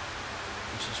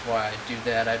 Which is why I do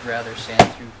that. I'd rather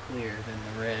sand through clear than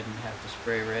the red and have to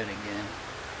spray red again.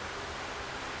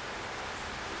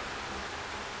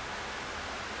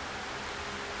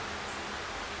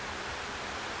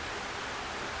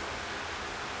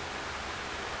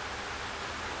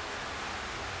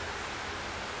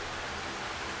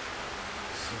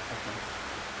 Let's see if I can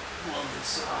blow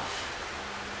this off.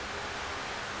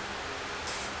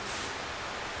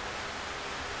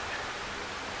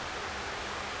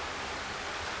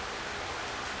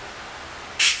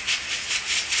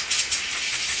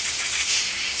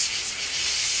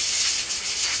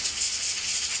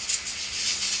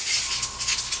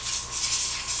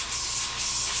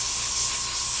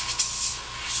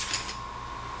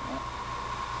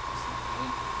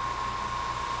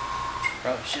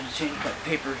 Probably should have changed my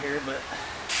paper here, but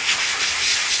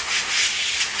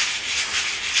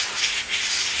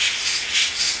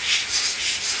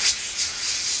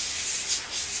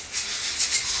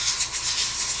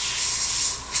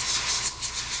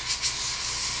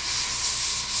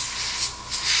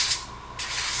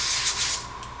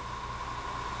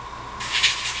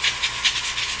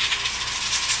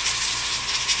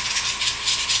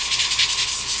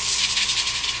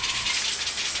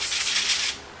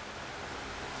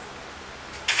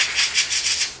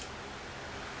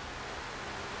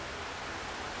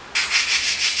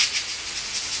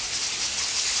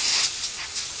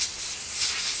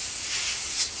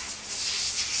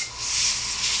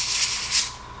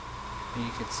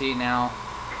can see now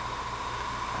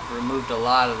I've removed a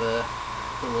lot of the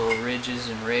little ridges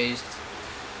and raised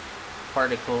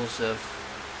particles of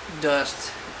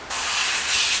dust.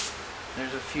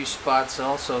 There's a few spots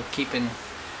also. Keeping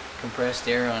compressed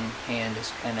air on hand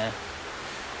is kind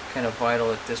of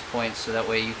vital at this point, so that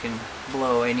way you can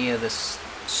blow any of the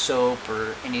soap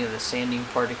or any of the sanding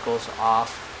particles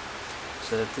off,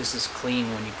 so that this is clean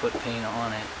when you put paint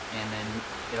on it. And then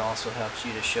it also helps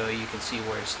you to show, you can see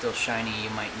where it's still shiny. You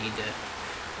might need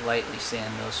to lightly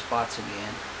sand those spots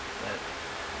again.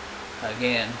 But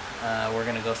again, we're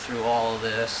going to go through all of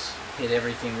this, hit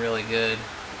everything really good,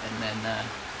 and then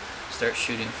start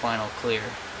shooting final clear.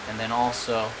 And then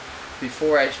also,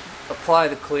 before I apply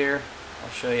the clear, I'll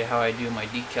show you how I do my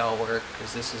decal work,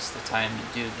 because this is the time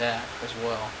to do that as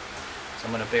well. So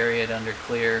I'm going to bury it under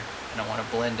clear, and I want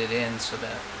to blend it in so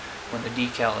that when the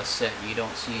decal is set, you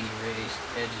don't see any raised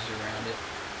edges around it.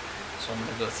 So I'm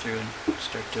going to go through and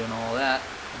start doing all that,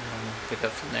 and then we'll pick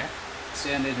up from there.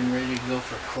 Sanded and ready to go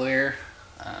for clear.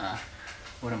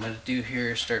 What I'm going to do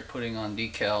here is start putting on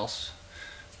decals.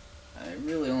 I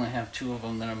really only have 2 of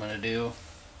them that I'm going to do.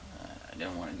 I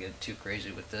don't want to get too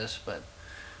crazy with this, but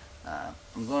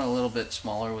I'm going a little bit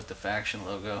smaller with the faction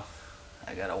logo.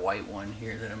 I got a white one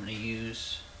here that I'm going to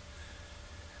use.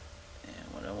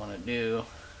 And what I want to do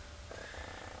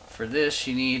for this,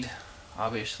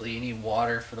 obviously you need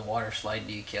water for the water slide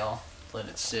decal. Let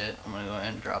it sit. I'm going to go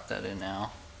ahead and drop that in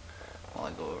now while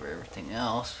I go over everything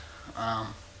else.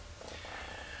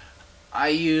 I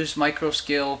use micro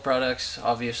scale products,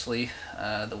 obviously,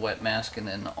 the wet mask, and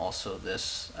then also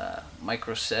this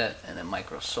micro set and then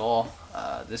micro sol.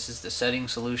 This is the setting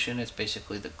solution. It's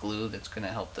basically the glue that's going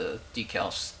to help the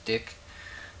decal stick.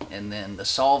 And then the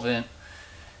solvent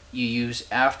you use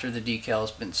after the decal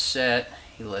has been set.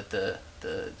 You let the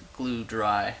glue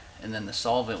dry, and then the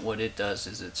solvent, what it does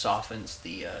is it softens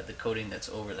the coating that's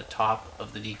over the top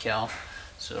of the decal,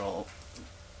 so it'll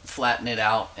flatten it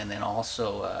out, and then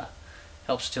also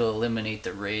helps to eliminate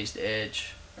the raised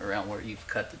edge around where you've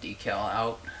cut the decal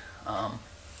out.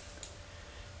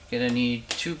 You're gonna need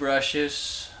 2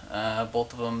 brushes,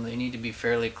 both of them, they need to be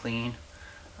fairly clean.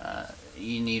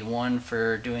 You need one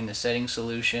for doing the setting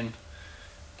solution,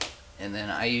 and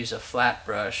then I use a flat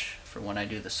brush for when I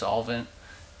do the solvent.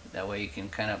 That way you can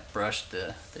kind of brush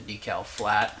the decal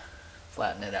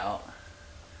flatten it out,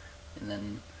 and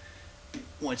then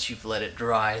once you've let it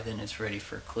dry, then it's ready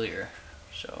for clear.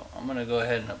 So I'm going to go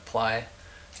ahead and apply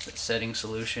the setting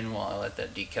solution while I let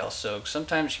that decal soak.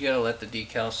 Sometimes you got to let the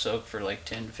decal soak for like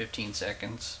 10 to 15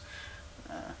 seconds.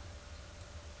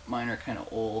 Mine are kind of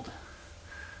old.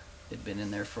 They've been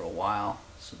in there for a while,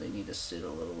 so they need to sit a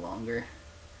little longer.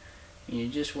 And you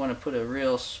just want to put a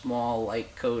real small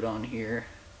light coat on here,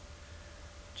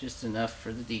 just enough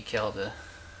for the decal to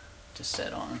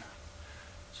set on.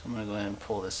 So I'm going to go ahead and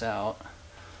pull this out.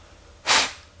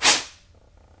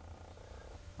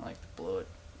 I like to blow it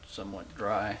somewhat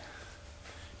dry,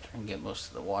 try and get most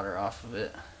of the water off of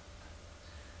it.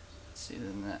 Let's see,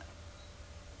 then that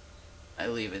I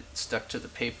leave it stuck to the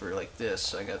paper like this,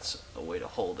 so I got a way to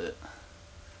hold it.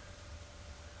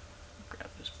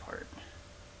 Grab this part,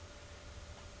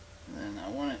 and then I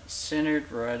want it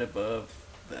centered right above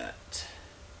that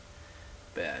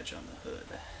badge on the hood.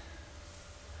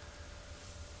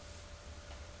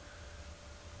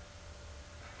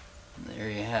 And there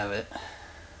you have it.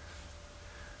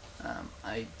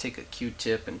 I take a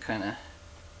Q-tip and kind of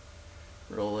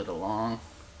roll it along,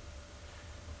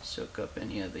 soak up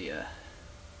any of the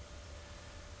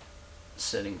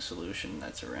setting solution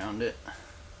that's around it,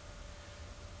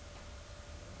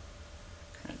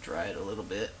 kind of dry it a little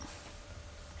bit.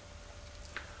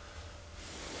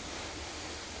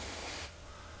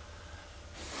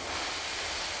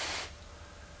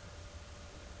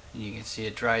 And you can see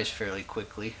it dries fairly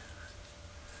quickly.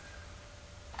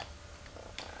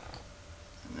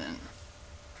 And then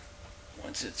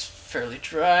once it's fairly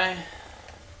dry,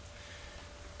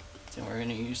 then we're going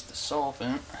to use the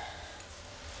solvent.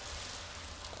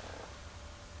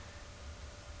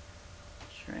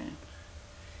 Try and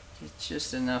get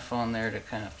just enough on there to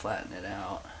kind of flatten it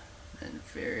out, and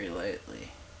very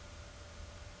lightly.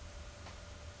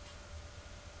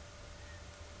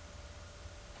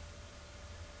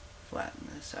 Flatten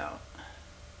this out.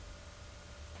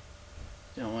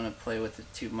 Don't want to play with it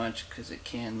too much because it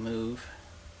can move.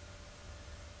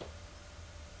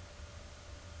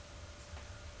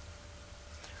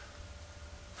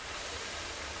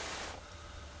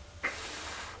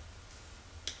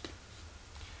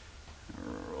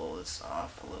 Roll this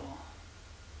off a little.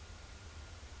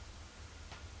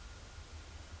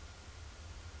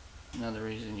 Another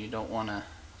reason you don't want to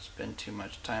spend too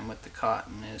much time with the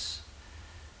cotton is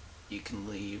you can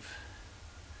leave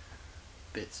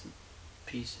bits and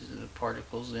pieces of the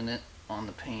particles in it on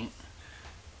the paint.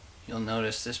 You'll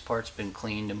notice this part's been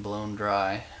cleaned and blown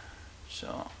dry,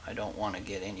 so I don't want to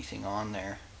get anything on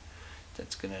there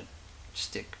that's going to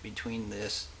stick between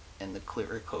this and the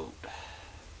clear coat.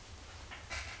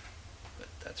 But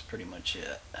that's pretty much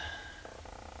it.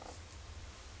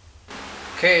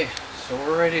 Okay, so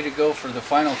we're ready to go for the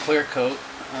final clear coat.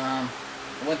 I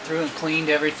went through and cleaned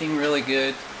everything really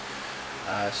good.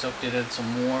 Soaked it in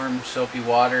some warm soapy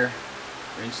water,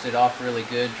 rinsed it off really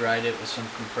good, dried it with some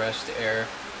compressed air.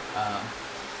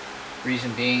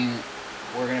 Reason being,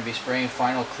 we're going to be spraying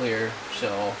final clear,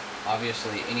 so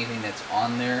obviously anything that's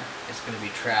on there is going to be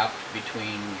trapped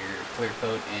between your clear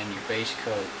coat and your base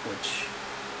coat, which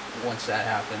once that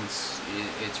happens,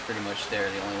 it's pretty much there.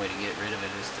 The only way to get rid of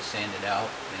it is to sand it out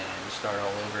and start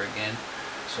all over again.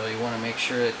 So you want to make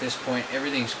sure at this point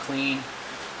everything's clean,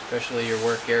 especially your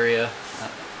work area.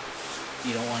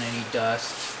 You don't want any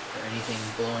dust or anything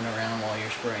blowing around while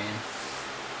you're spraying.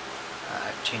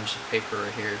 I've changed the paper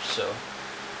right here, so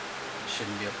it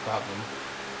shouldn't be a problem.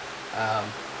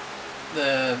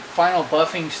 The final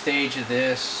buffing stage of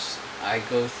this, I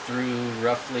go through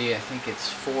roughly, I think it's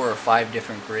 4 or 5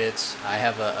 different grits. I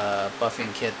have a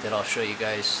buffing kit that I'll show you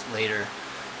guys later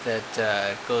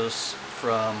that goes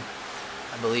from,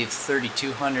 I believe,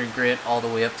 3200 grit all the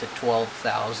way up to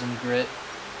 12,000 grit,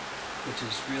 which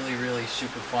is really, really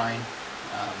super fine.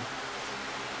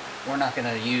 We're not going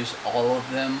to use all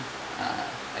of them.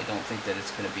 I don't think that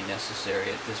it's going to be necessary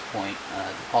at this point.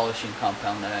 The polishing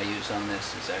compound that I use on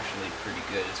this is actually pretty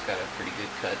good. It's got a pretty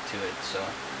good cut to it, so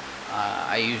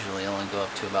I usually only go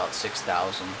up to about 6,000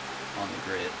 on the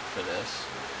grit for this.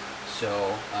 So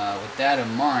with that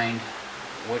in mind,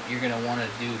 what you're going to want to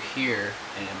do here,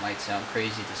 and it might sound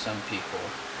crazy to some people,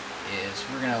 is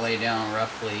we're going to lay down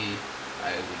roughly,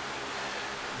 I would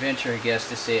venture a guess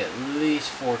to say, at least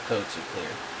 4 coats of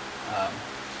clear.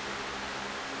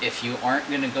 If you aren't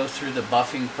going to go through the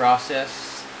buffing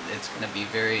process, it's going to be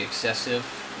very excessive.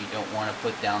 You don't want to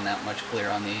put down that much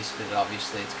clear on these, because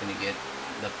obviously it's going to get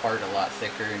the part a lot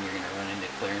thicker and you're going to run into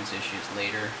clearance issues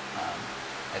later.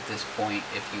 At this point,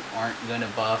 if you aren't going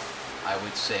to buff, I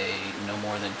would say no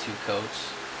more than 2 coats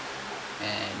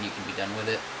and you can be done with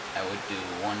it. I would do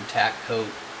 1 tack coat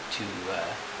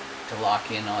to lock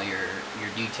in all your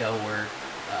detail work.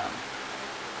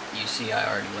 You see I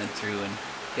already went through and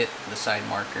hit the side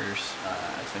markers.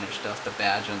 I finished off the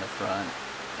badge on the front,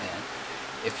 and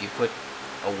if you put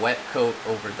a wet coat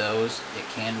over those, it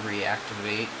can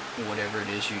reactivate whatever it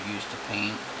is you use to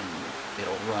paint, and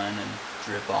it'll run and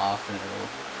drip off and it'll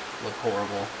look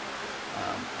horrible.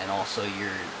 And also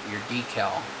your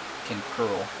decal can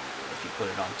curl if you put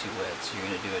it on too wet, so you're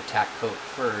going to do a tack coat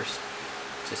first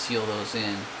to seal those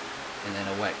in, and then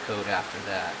a wet coat after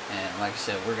that. And like I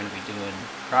said, we're going to be doing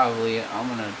probably,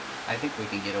 I think we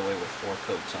can get away with 4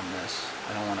 coats on this.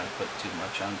 I don't want to put too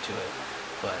much onto it,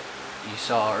 but you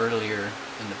saw earlier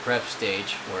in the prep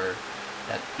stage where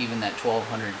even that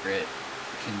 1200 grit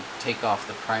can take off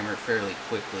the primer fairly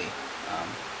quickly.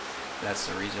 That's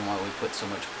the reason why we put so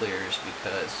much clear, is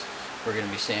because we're going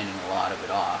to be sanding a lot of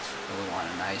it off, and we want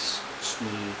a nice,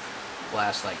 smooth,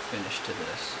 glass-like finish to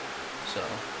this. So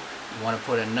you want to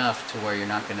put enough to where you're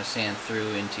not going to sand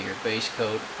through into your base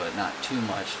coat, but not too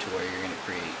much to where you're going to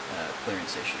create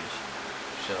clearance issues.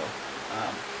 So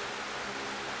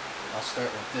I'll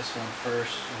start with this one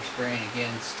first. We're spraying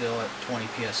again, still at 20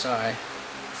 psi.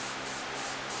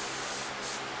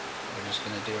 We're just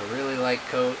going to do a really light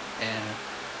coat, and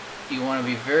you want to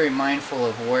be very mindful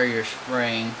of where you're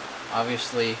spraying.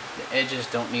 Obviously, the edges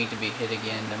don't need to be hit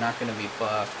again. They're not going to be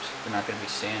buffed. They're not going to be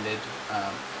sanded.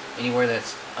 Anywhere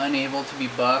that's unable to be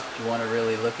buffed, you want to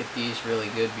really look at these really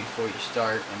good before you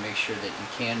start and make sure that you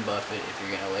can buff it if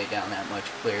you're going to lay down that much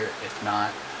clear. If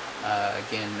not,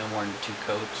 again, no more than 2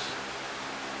 coats,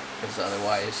 because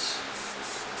otherwise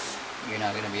you're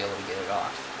not going to be able to get it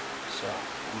off. So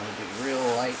I'm going to do real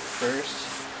light first.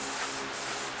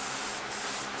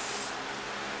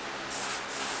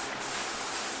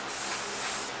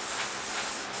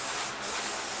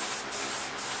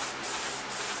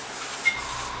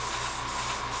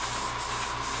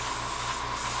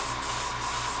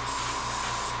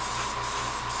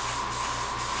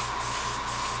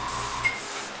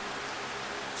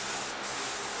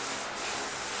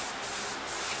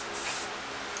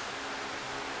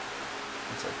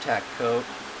 That's our tack coat.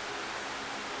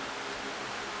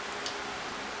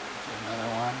 Do another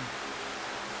one.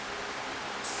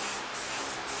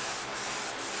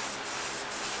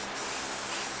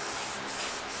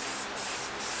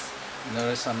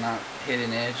 Notice I'm not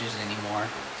hitting edges anymore.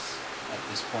 At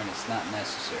this point it's not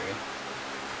necessary.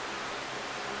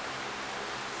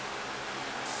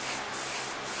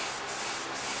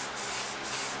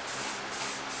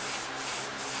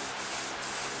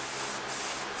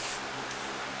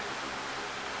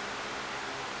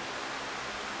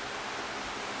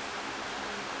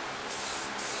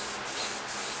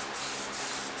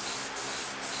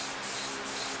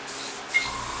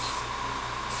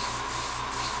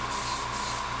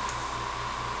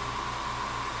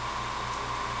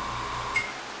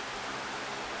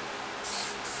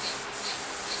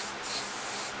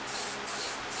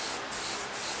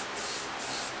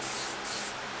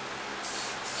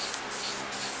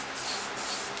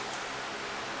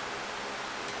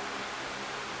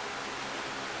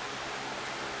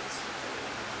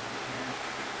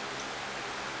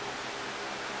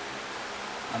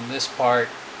 On this part,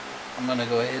 I'm going to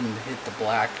go ahead and hit the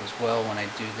black as well when I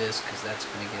do this, because that's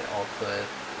going to get all put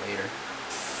later.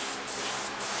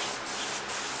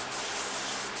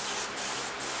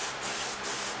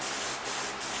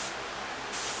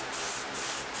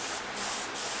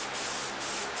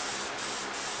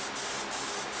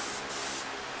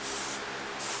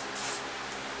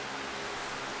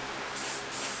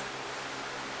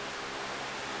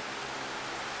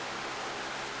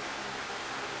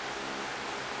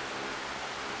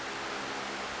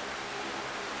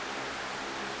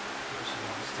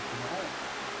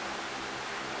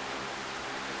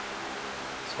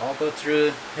 So I'll go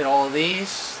through, hit all of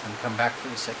these, and come back for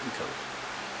the second coat.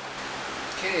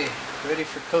 Okay, ready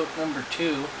for coat number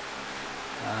 2.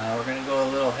 We're going to go a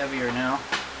little heavier now.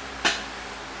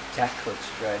 Tack coats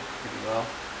dried pretty well.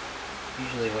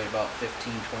 Usually wait about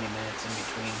 15-20 minutes in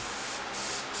between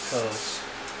coats.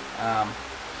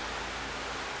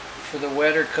 For the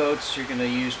wetter coats, you're going to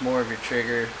use more of your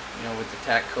trigger. You know, with the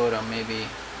tack coat, I'm maybe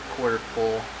quarter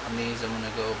pull. On these, I'm going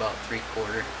to go about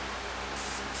 3/4.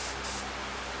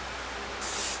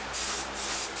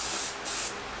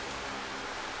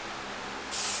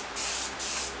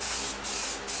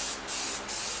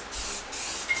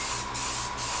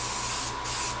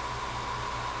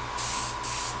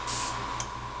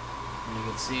 You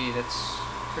can see that's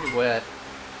pretty wet.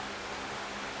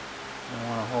 I don't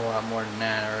want a whole lot more than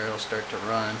that or it'll start to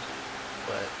run.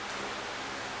 But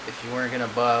if you weren't going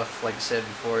to buff, like I said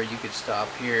before, you could stop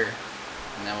here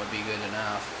and that would be good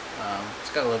enough.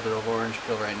 It's got a little bit of orange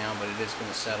peel right now, but it is going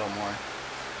to settle more.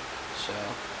 So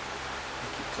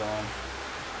I'll keep going.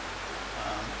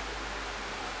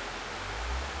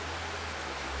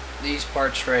 These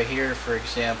parts right here, for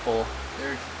example,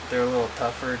 they're a little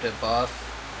tougher to buff.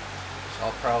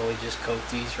 I'll probably just coat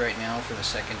these right now for the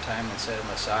second time and set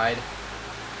them aside.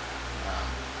 I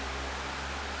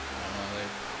don't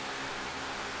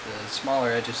know, the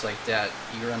smaller edges like that,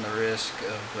 you run the risk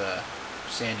of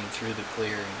sanding through the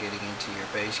clear and getting into your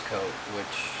base coat,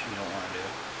 which you don't want to do.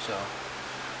 So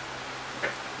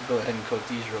I'll go ahead and coat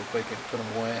these real quick and put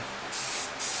them away.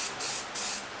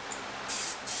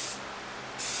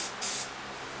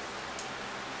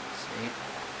 See,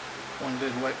 one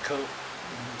good wet coat.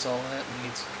 That's all that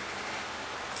needs.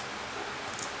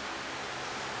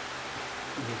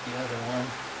 Get the other one.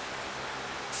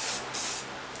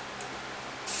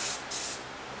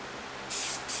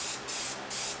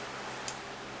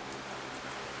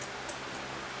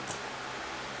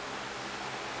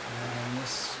 And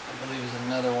this, I believe, is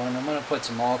another one. I'm going to put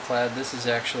some all-clad. This is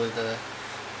actually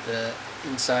the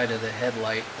inside of the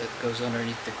headlight that goes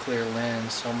underneath the clear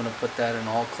lens. So I'm going to put that in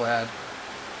all-clad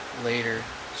later.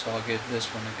 So I'll give this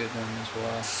one a good one as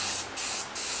well.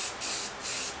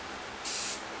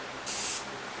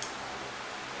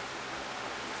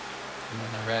 And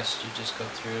then the rest you just go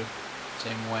through the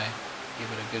same way. Give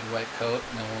it a good wet coat,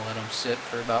 and then we'll let them sit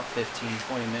for about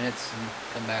 15-20 minutes and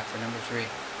come back for number 3.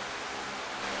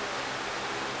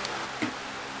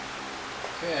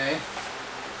 Okay.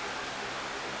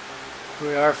 Here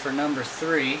we are for number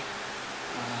 3.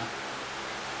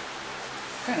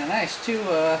 Kind of nice too.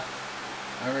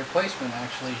 My replacement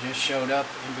actually just showed up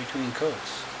in between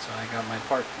coats, so I got my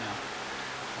part now,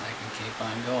 and I can keep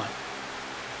on going.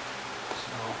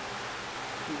 So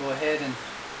go ahead and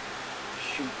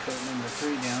shoot coat number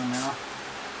 3 down now.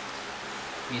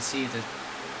 You see the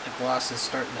gloss is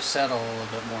starting to settle a little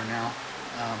bit more now.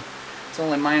 It's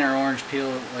only minor orange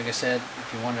peel. Like I said,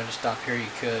 if you wanted to stop here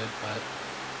you could, but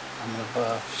I'm going to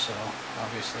buff, so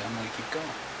obviously I'm going to keep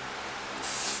going.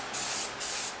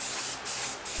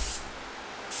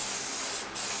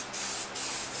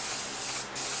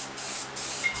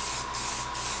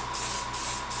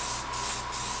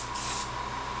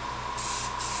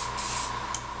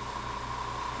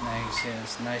 See,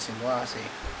 it's nice and glossy.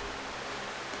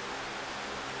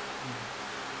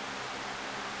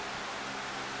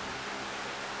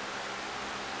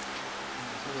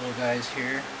 These little guys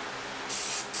here.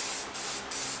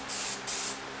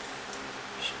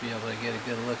 Should be able to get a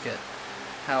good look at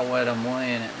how wet I'm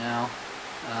laying it now.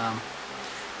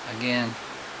 Again,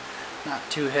 not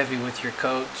too heavy with your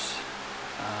coats.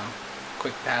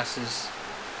 Quick passes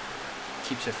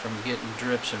keeps it from getting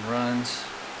drips and runs.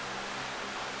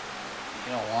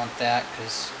 You don't want that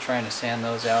because trying to sand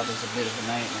those out is a bit of a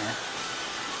nightmare.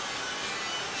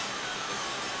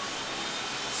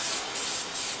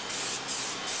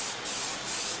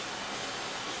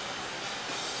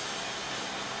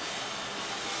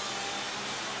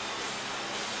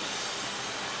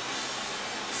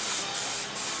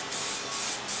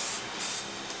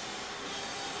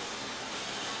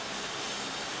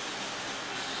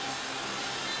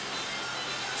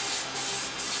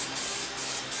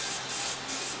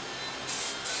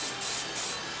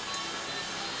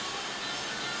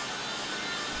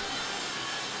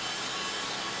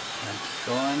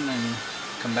 Keep going and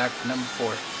come back for number 4.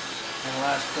 And the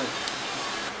last coat.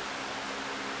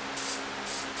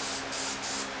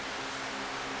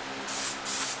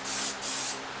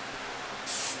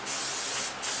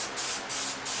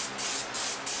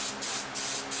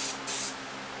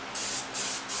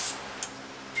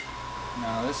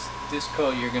 Now this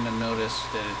coat, you're going to notice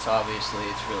that it's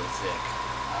really thick.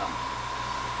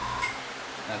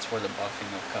 That's where the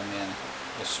buffing will come in.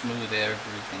 It'll smooth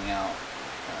everything out.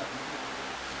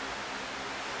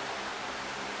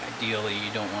 Ideally,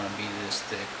 you don't want to be this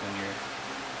thick when you're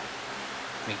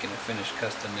making a finished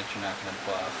custom that you're not going to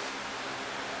buff.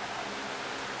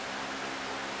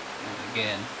 And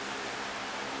again,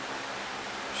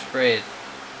 spray it,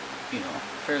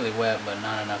 fairly wet, but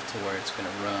not enough to where it's going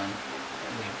to run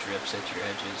and leave drips at your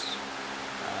edges.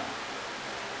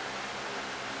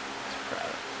 It's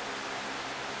proud.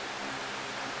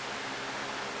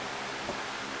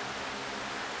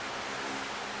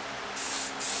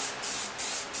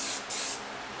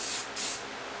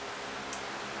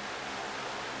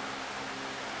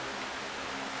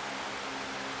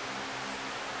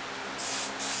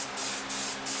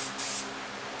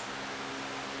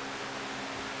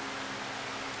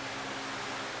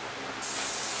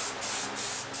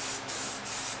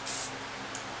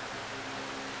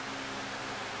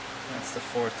 That's the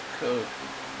 4th coat.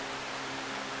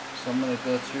 So I'm going to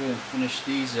go through and finish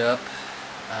these up.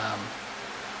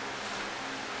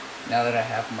 Now that I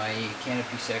have my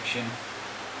canopy section,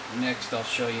 next I'll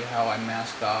show you how I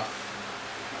mask off,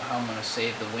 how I'm going to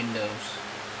save the windows.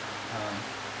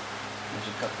 There's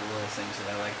a couple little things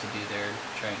that I like to do there,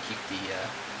 try and keep the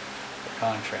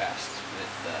contrast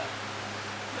with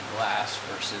the glass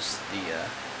versus the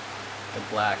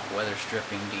black weather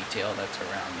stripping detail that's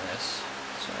around this.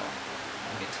 So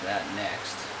I'll get to that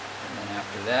next, and then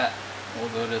after that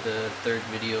we'll go to the 3rd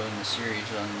video in the series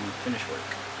on finish work.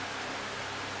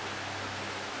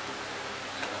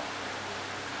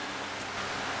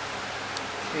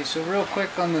 Okay, so real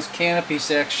quick on this canopy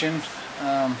section,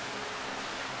 I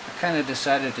kind of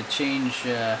decided to change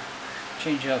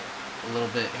up a little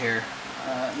bit here.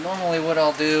 Normally what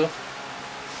I'll do,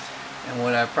 and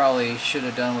what I probably should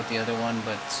have done with the other one,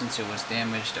 but since it was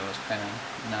damaged, I was kind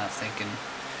of not thinking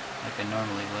like I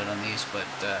normally would on these, but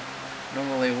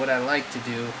normally what I like to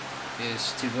do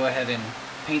is to go ahead and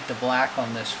paint the black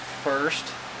on this first,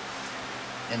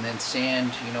 and then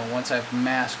sand, once I've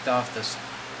masked off the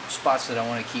spots that I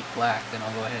want to keep black, then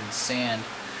I'll go ahead and sand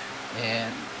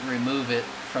and remove it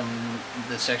from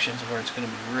the sections where it's going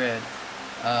to be red.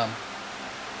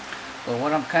 But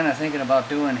what I'm kind of thinking about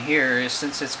doing here is,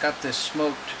 since it's got this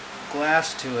smoked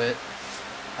glass to it,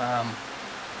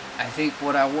 I think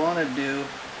what I want to do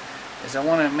is I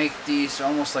want to make these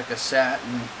almost like a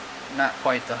satin, not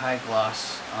quite the high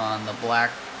gloss on the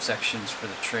black sections for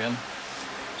the trim.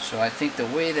 So I think the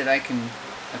way that I can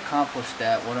accomplish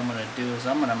that, what I'm going to do is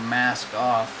I'm going to mask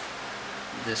off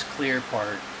this clear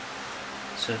part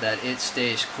so that it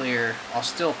stays clear. I'll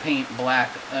still paint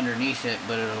black underneath it,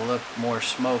 but it'll look more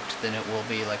smoked than it will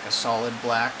be like a solid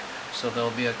black. So there'll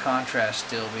be a contrast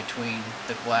still between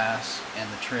the glass and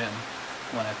the trim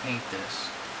when I paint this.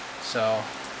 So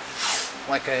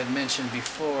like I had mentioned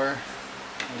before,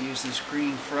 I use this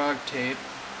green frog tape.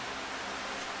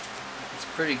 It's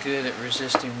pretty good at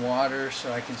resisting water,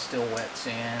 so I can still wet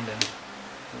sand and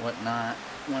whatnot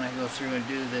when I go through and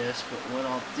do this. But what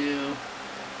I'll do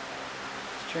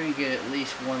is try and get at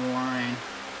least one line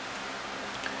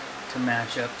to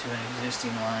match up to an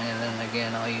existing line, and then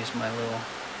again I'll use my little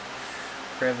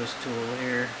crevice tool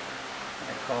here,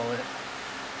 I call it,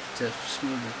 to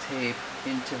smooth the tape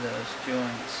into those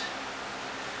joints.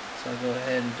 So I'll go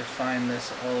ahead and define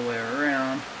this all the way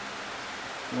around.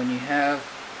 When you have,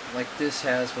 like this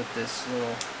has with this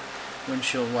little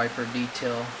windshield wiper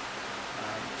detail,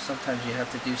 sometimes you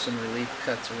have to do some relief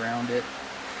cuts around it,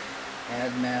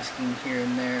 add masking here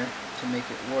and there to make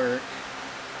it work.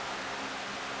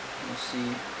 You'll see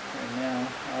right now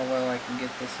how well I can get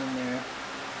this in there.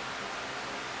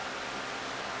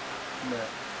 But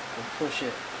we'll push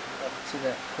it up to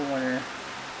that corner.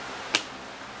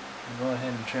 I'll go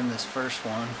ahead and trim this first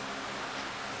one.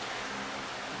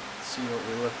 See what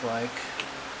we look like.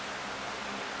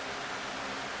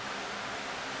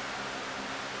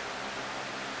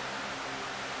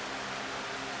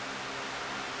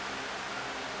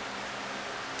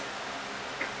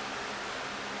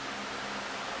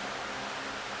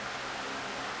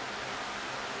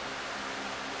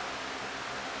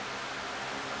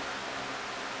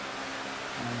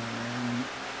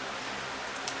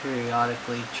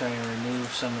 Periodically try and remove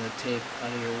some of the tape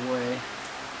out of your way.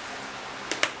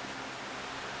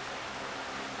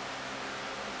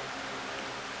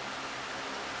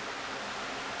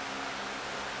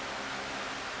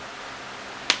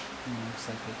 Looks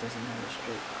like it doesn't have a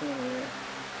straight corner there.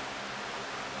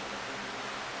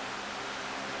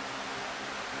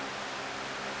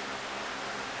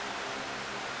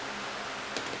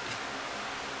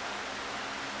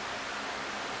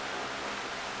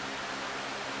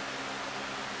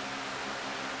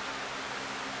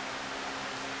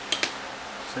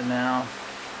 So now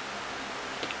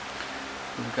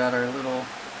we've got our little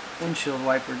windshield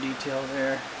wiper detail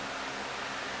there.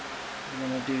 We're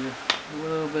going to do a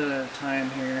little bit at a time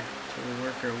here till we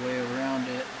work our way around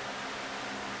it.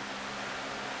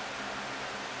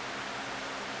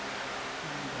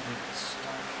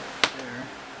 Stop right there.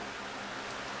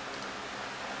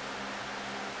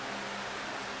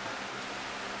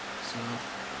 So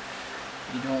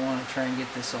you don't want to try and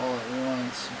get this all at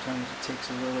once. Sometimes it takes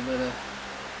a little bit of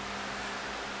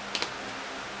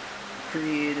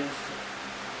creative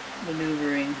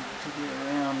maneuvering to get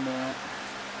around that.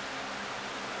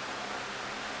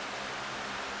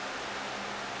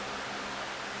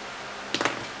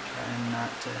 Trying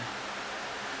not to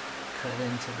cut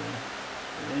into the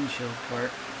windshield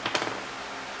part.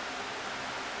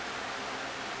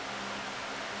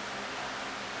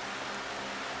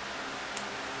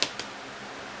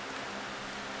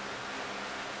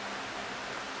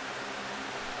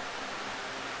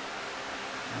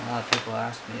 A lot of people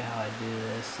ask me how I do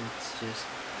this. It's just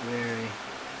very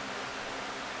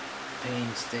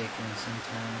painstaking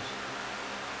sometimes.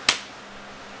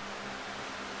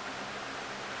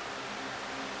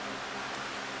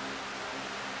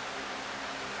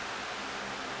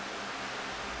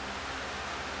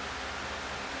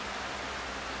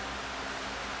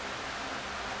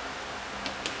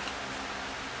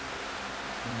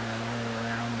 And then all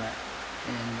around that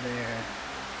end there,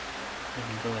 I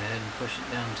can go ahead and push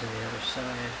it down to the other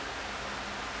side.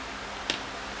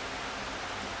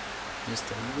 Just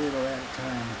a little at a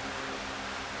time.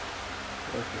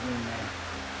 Work it in there.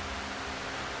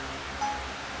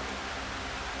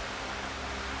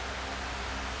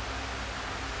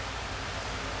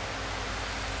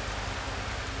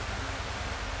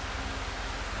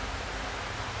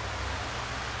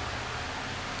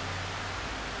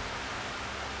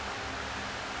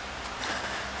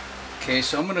 Okay,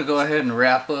 so I'm going to go ahead and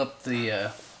wrap up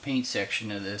the paint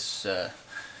section of this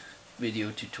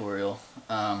video tutorial.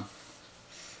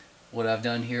 What I've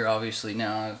done here, obviously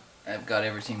now I've got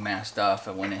everything masked off.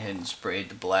 I went ahead and sprayed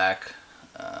the black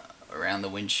around the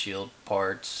windshield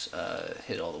parts,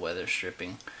 hit all the weather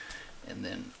stripping, and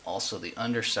then also the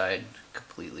underside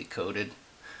completely coated.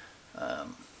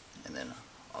 And then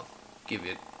I'll give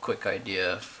you a quick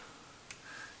idea of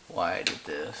why I did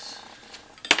this.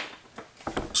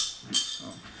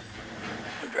 Oh,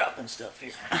 we're dropping stuff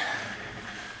here.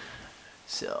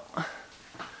 So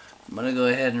I'm going to go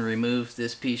ahead and remove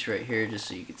this piece right here just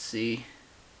so you can see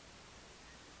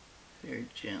very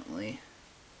gently.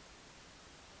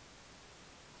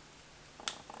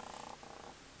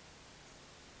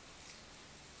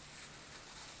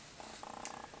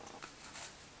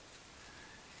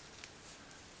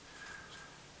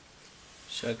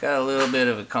 So I got a little bit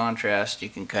of a contrast, you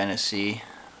can kind of see,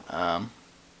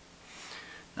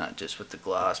 not just with the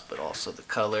gloss but also the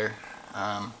color.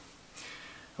 I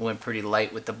went pretty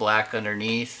light with the black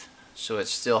underneath, so it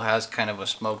still has kind of a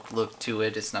smoked look to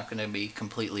it. It's not going to be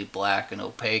completely black and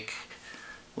opaque,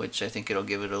 which I think it'll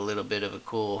give it a little bit of a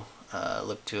cool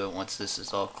look to it once this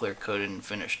is all clear coated and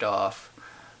finished off.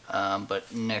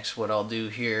 But next what I'll do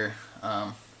here,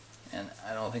 and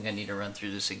I don't think I need to run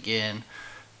through this again,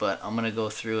 but I'm going to go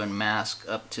through and mask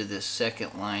up to this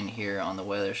second line here on the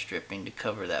weather stripping to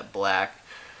cover that black,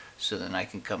 so then I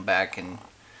can come back and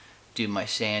do my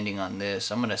sanding on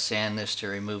this. I'm going to sand this to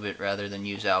remove it rather than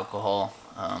use alcohol.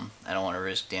 I don't want to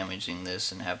risk damaging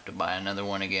this and have to buy another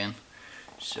one again.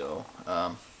 So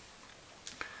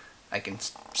I can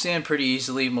sand pretty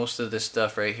easily most of this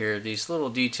stuff right here. These little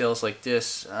details like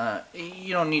this,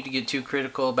 you don't need to get too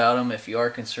critical about them if you are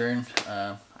concerned.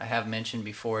 I have mentioned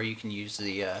before you can use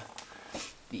the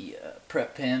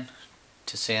prep pen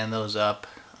to sand those up.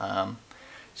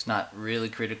 It's not really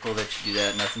critical that you do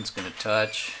that. Nothing's going to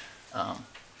touch.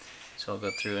 So I'll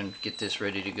go through and get this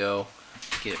ready to go,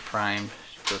 get it primed,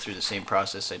 go through the same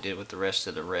process I did with the rest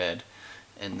of the red,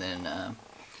 and then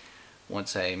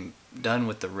once I'm done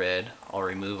with the red, I'll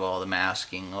remove all the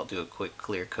masking. I'll do a quick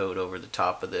clear coat over the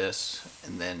top of this,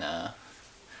 and then I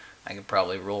can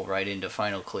probably roll right into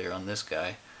final clear on this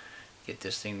guy, get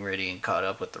this thing ready and caught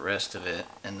up with the rest of it.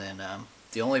 And then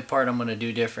the only part I'm going to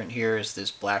do different here is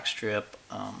this black strip.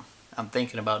 I'm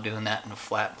thinking about doing that in a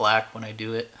flat black when I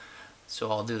do it, so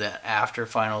I'll do that after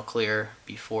final clear,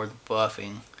 before the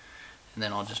buffing, and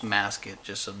then I'll just mask it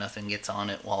just so nothing gets on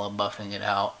it while I'm buffing it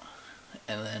out.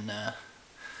 And then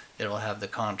it'll have the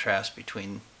contrast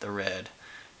between the red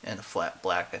and the flat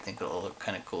black. I think it'll look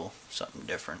kind of cool, something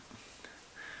different.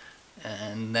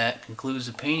 And that concludes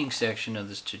the painting section of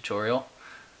this tutorial.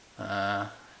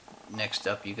 Next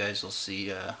up, you guys will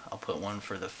see, I'll put one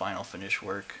for the final finish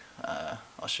work.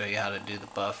 I'll show you how to do the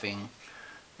buffing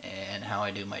and how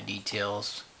I do my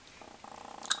details.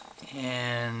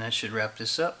 And that should wrap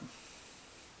this up.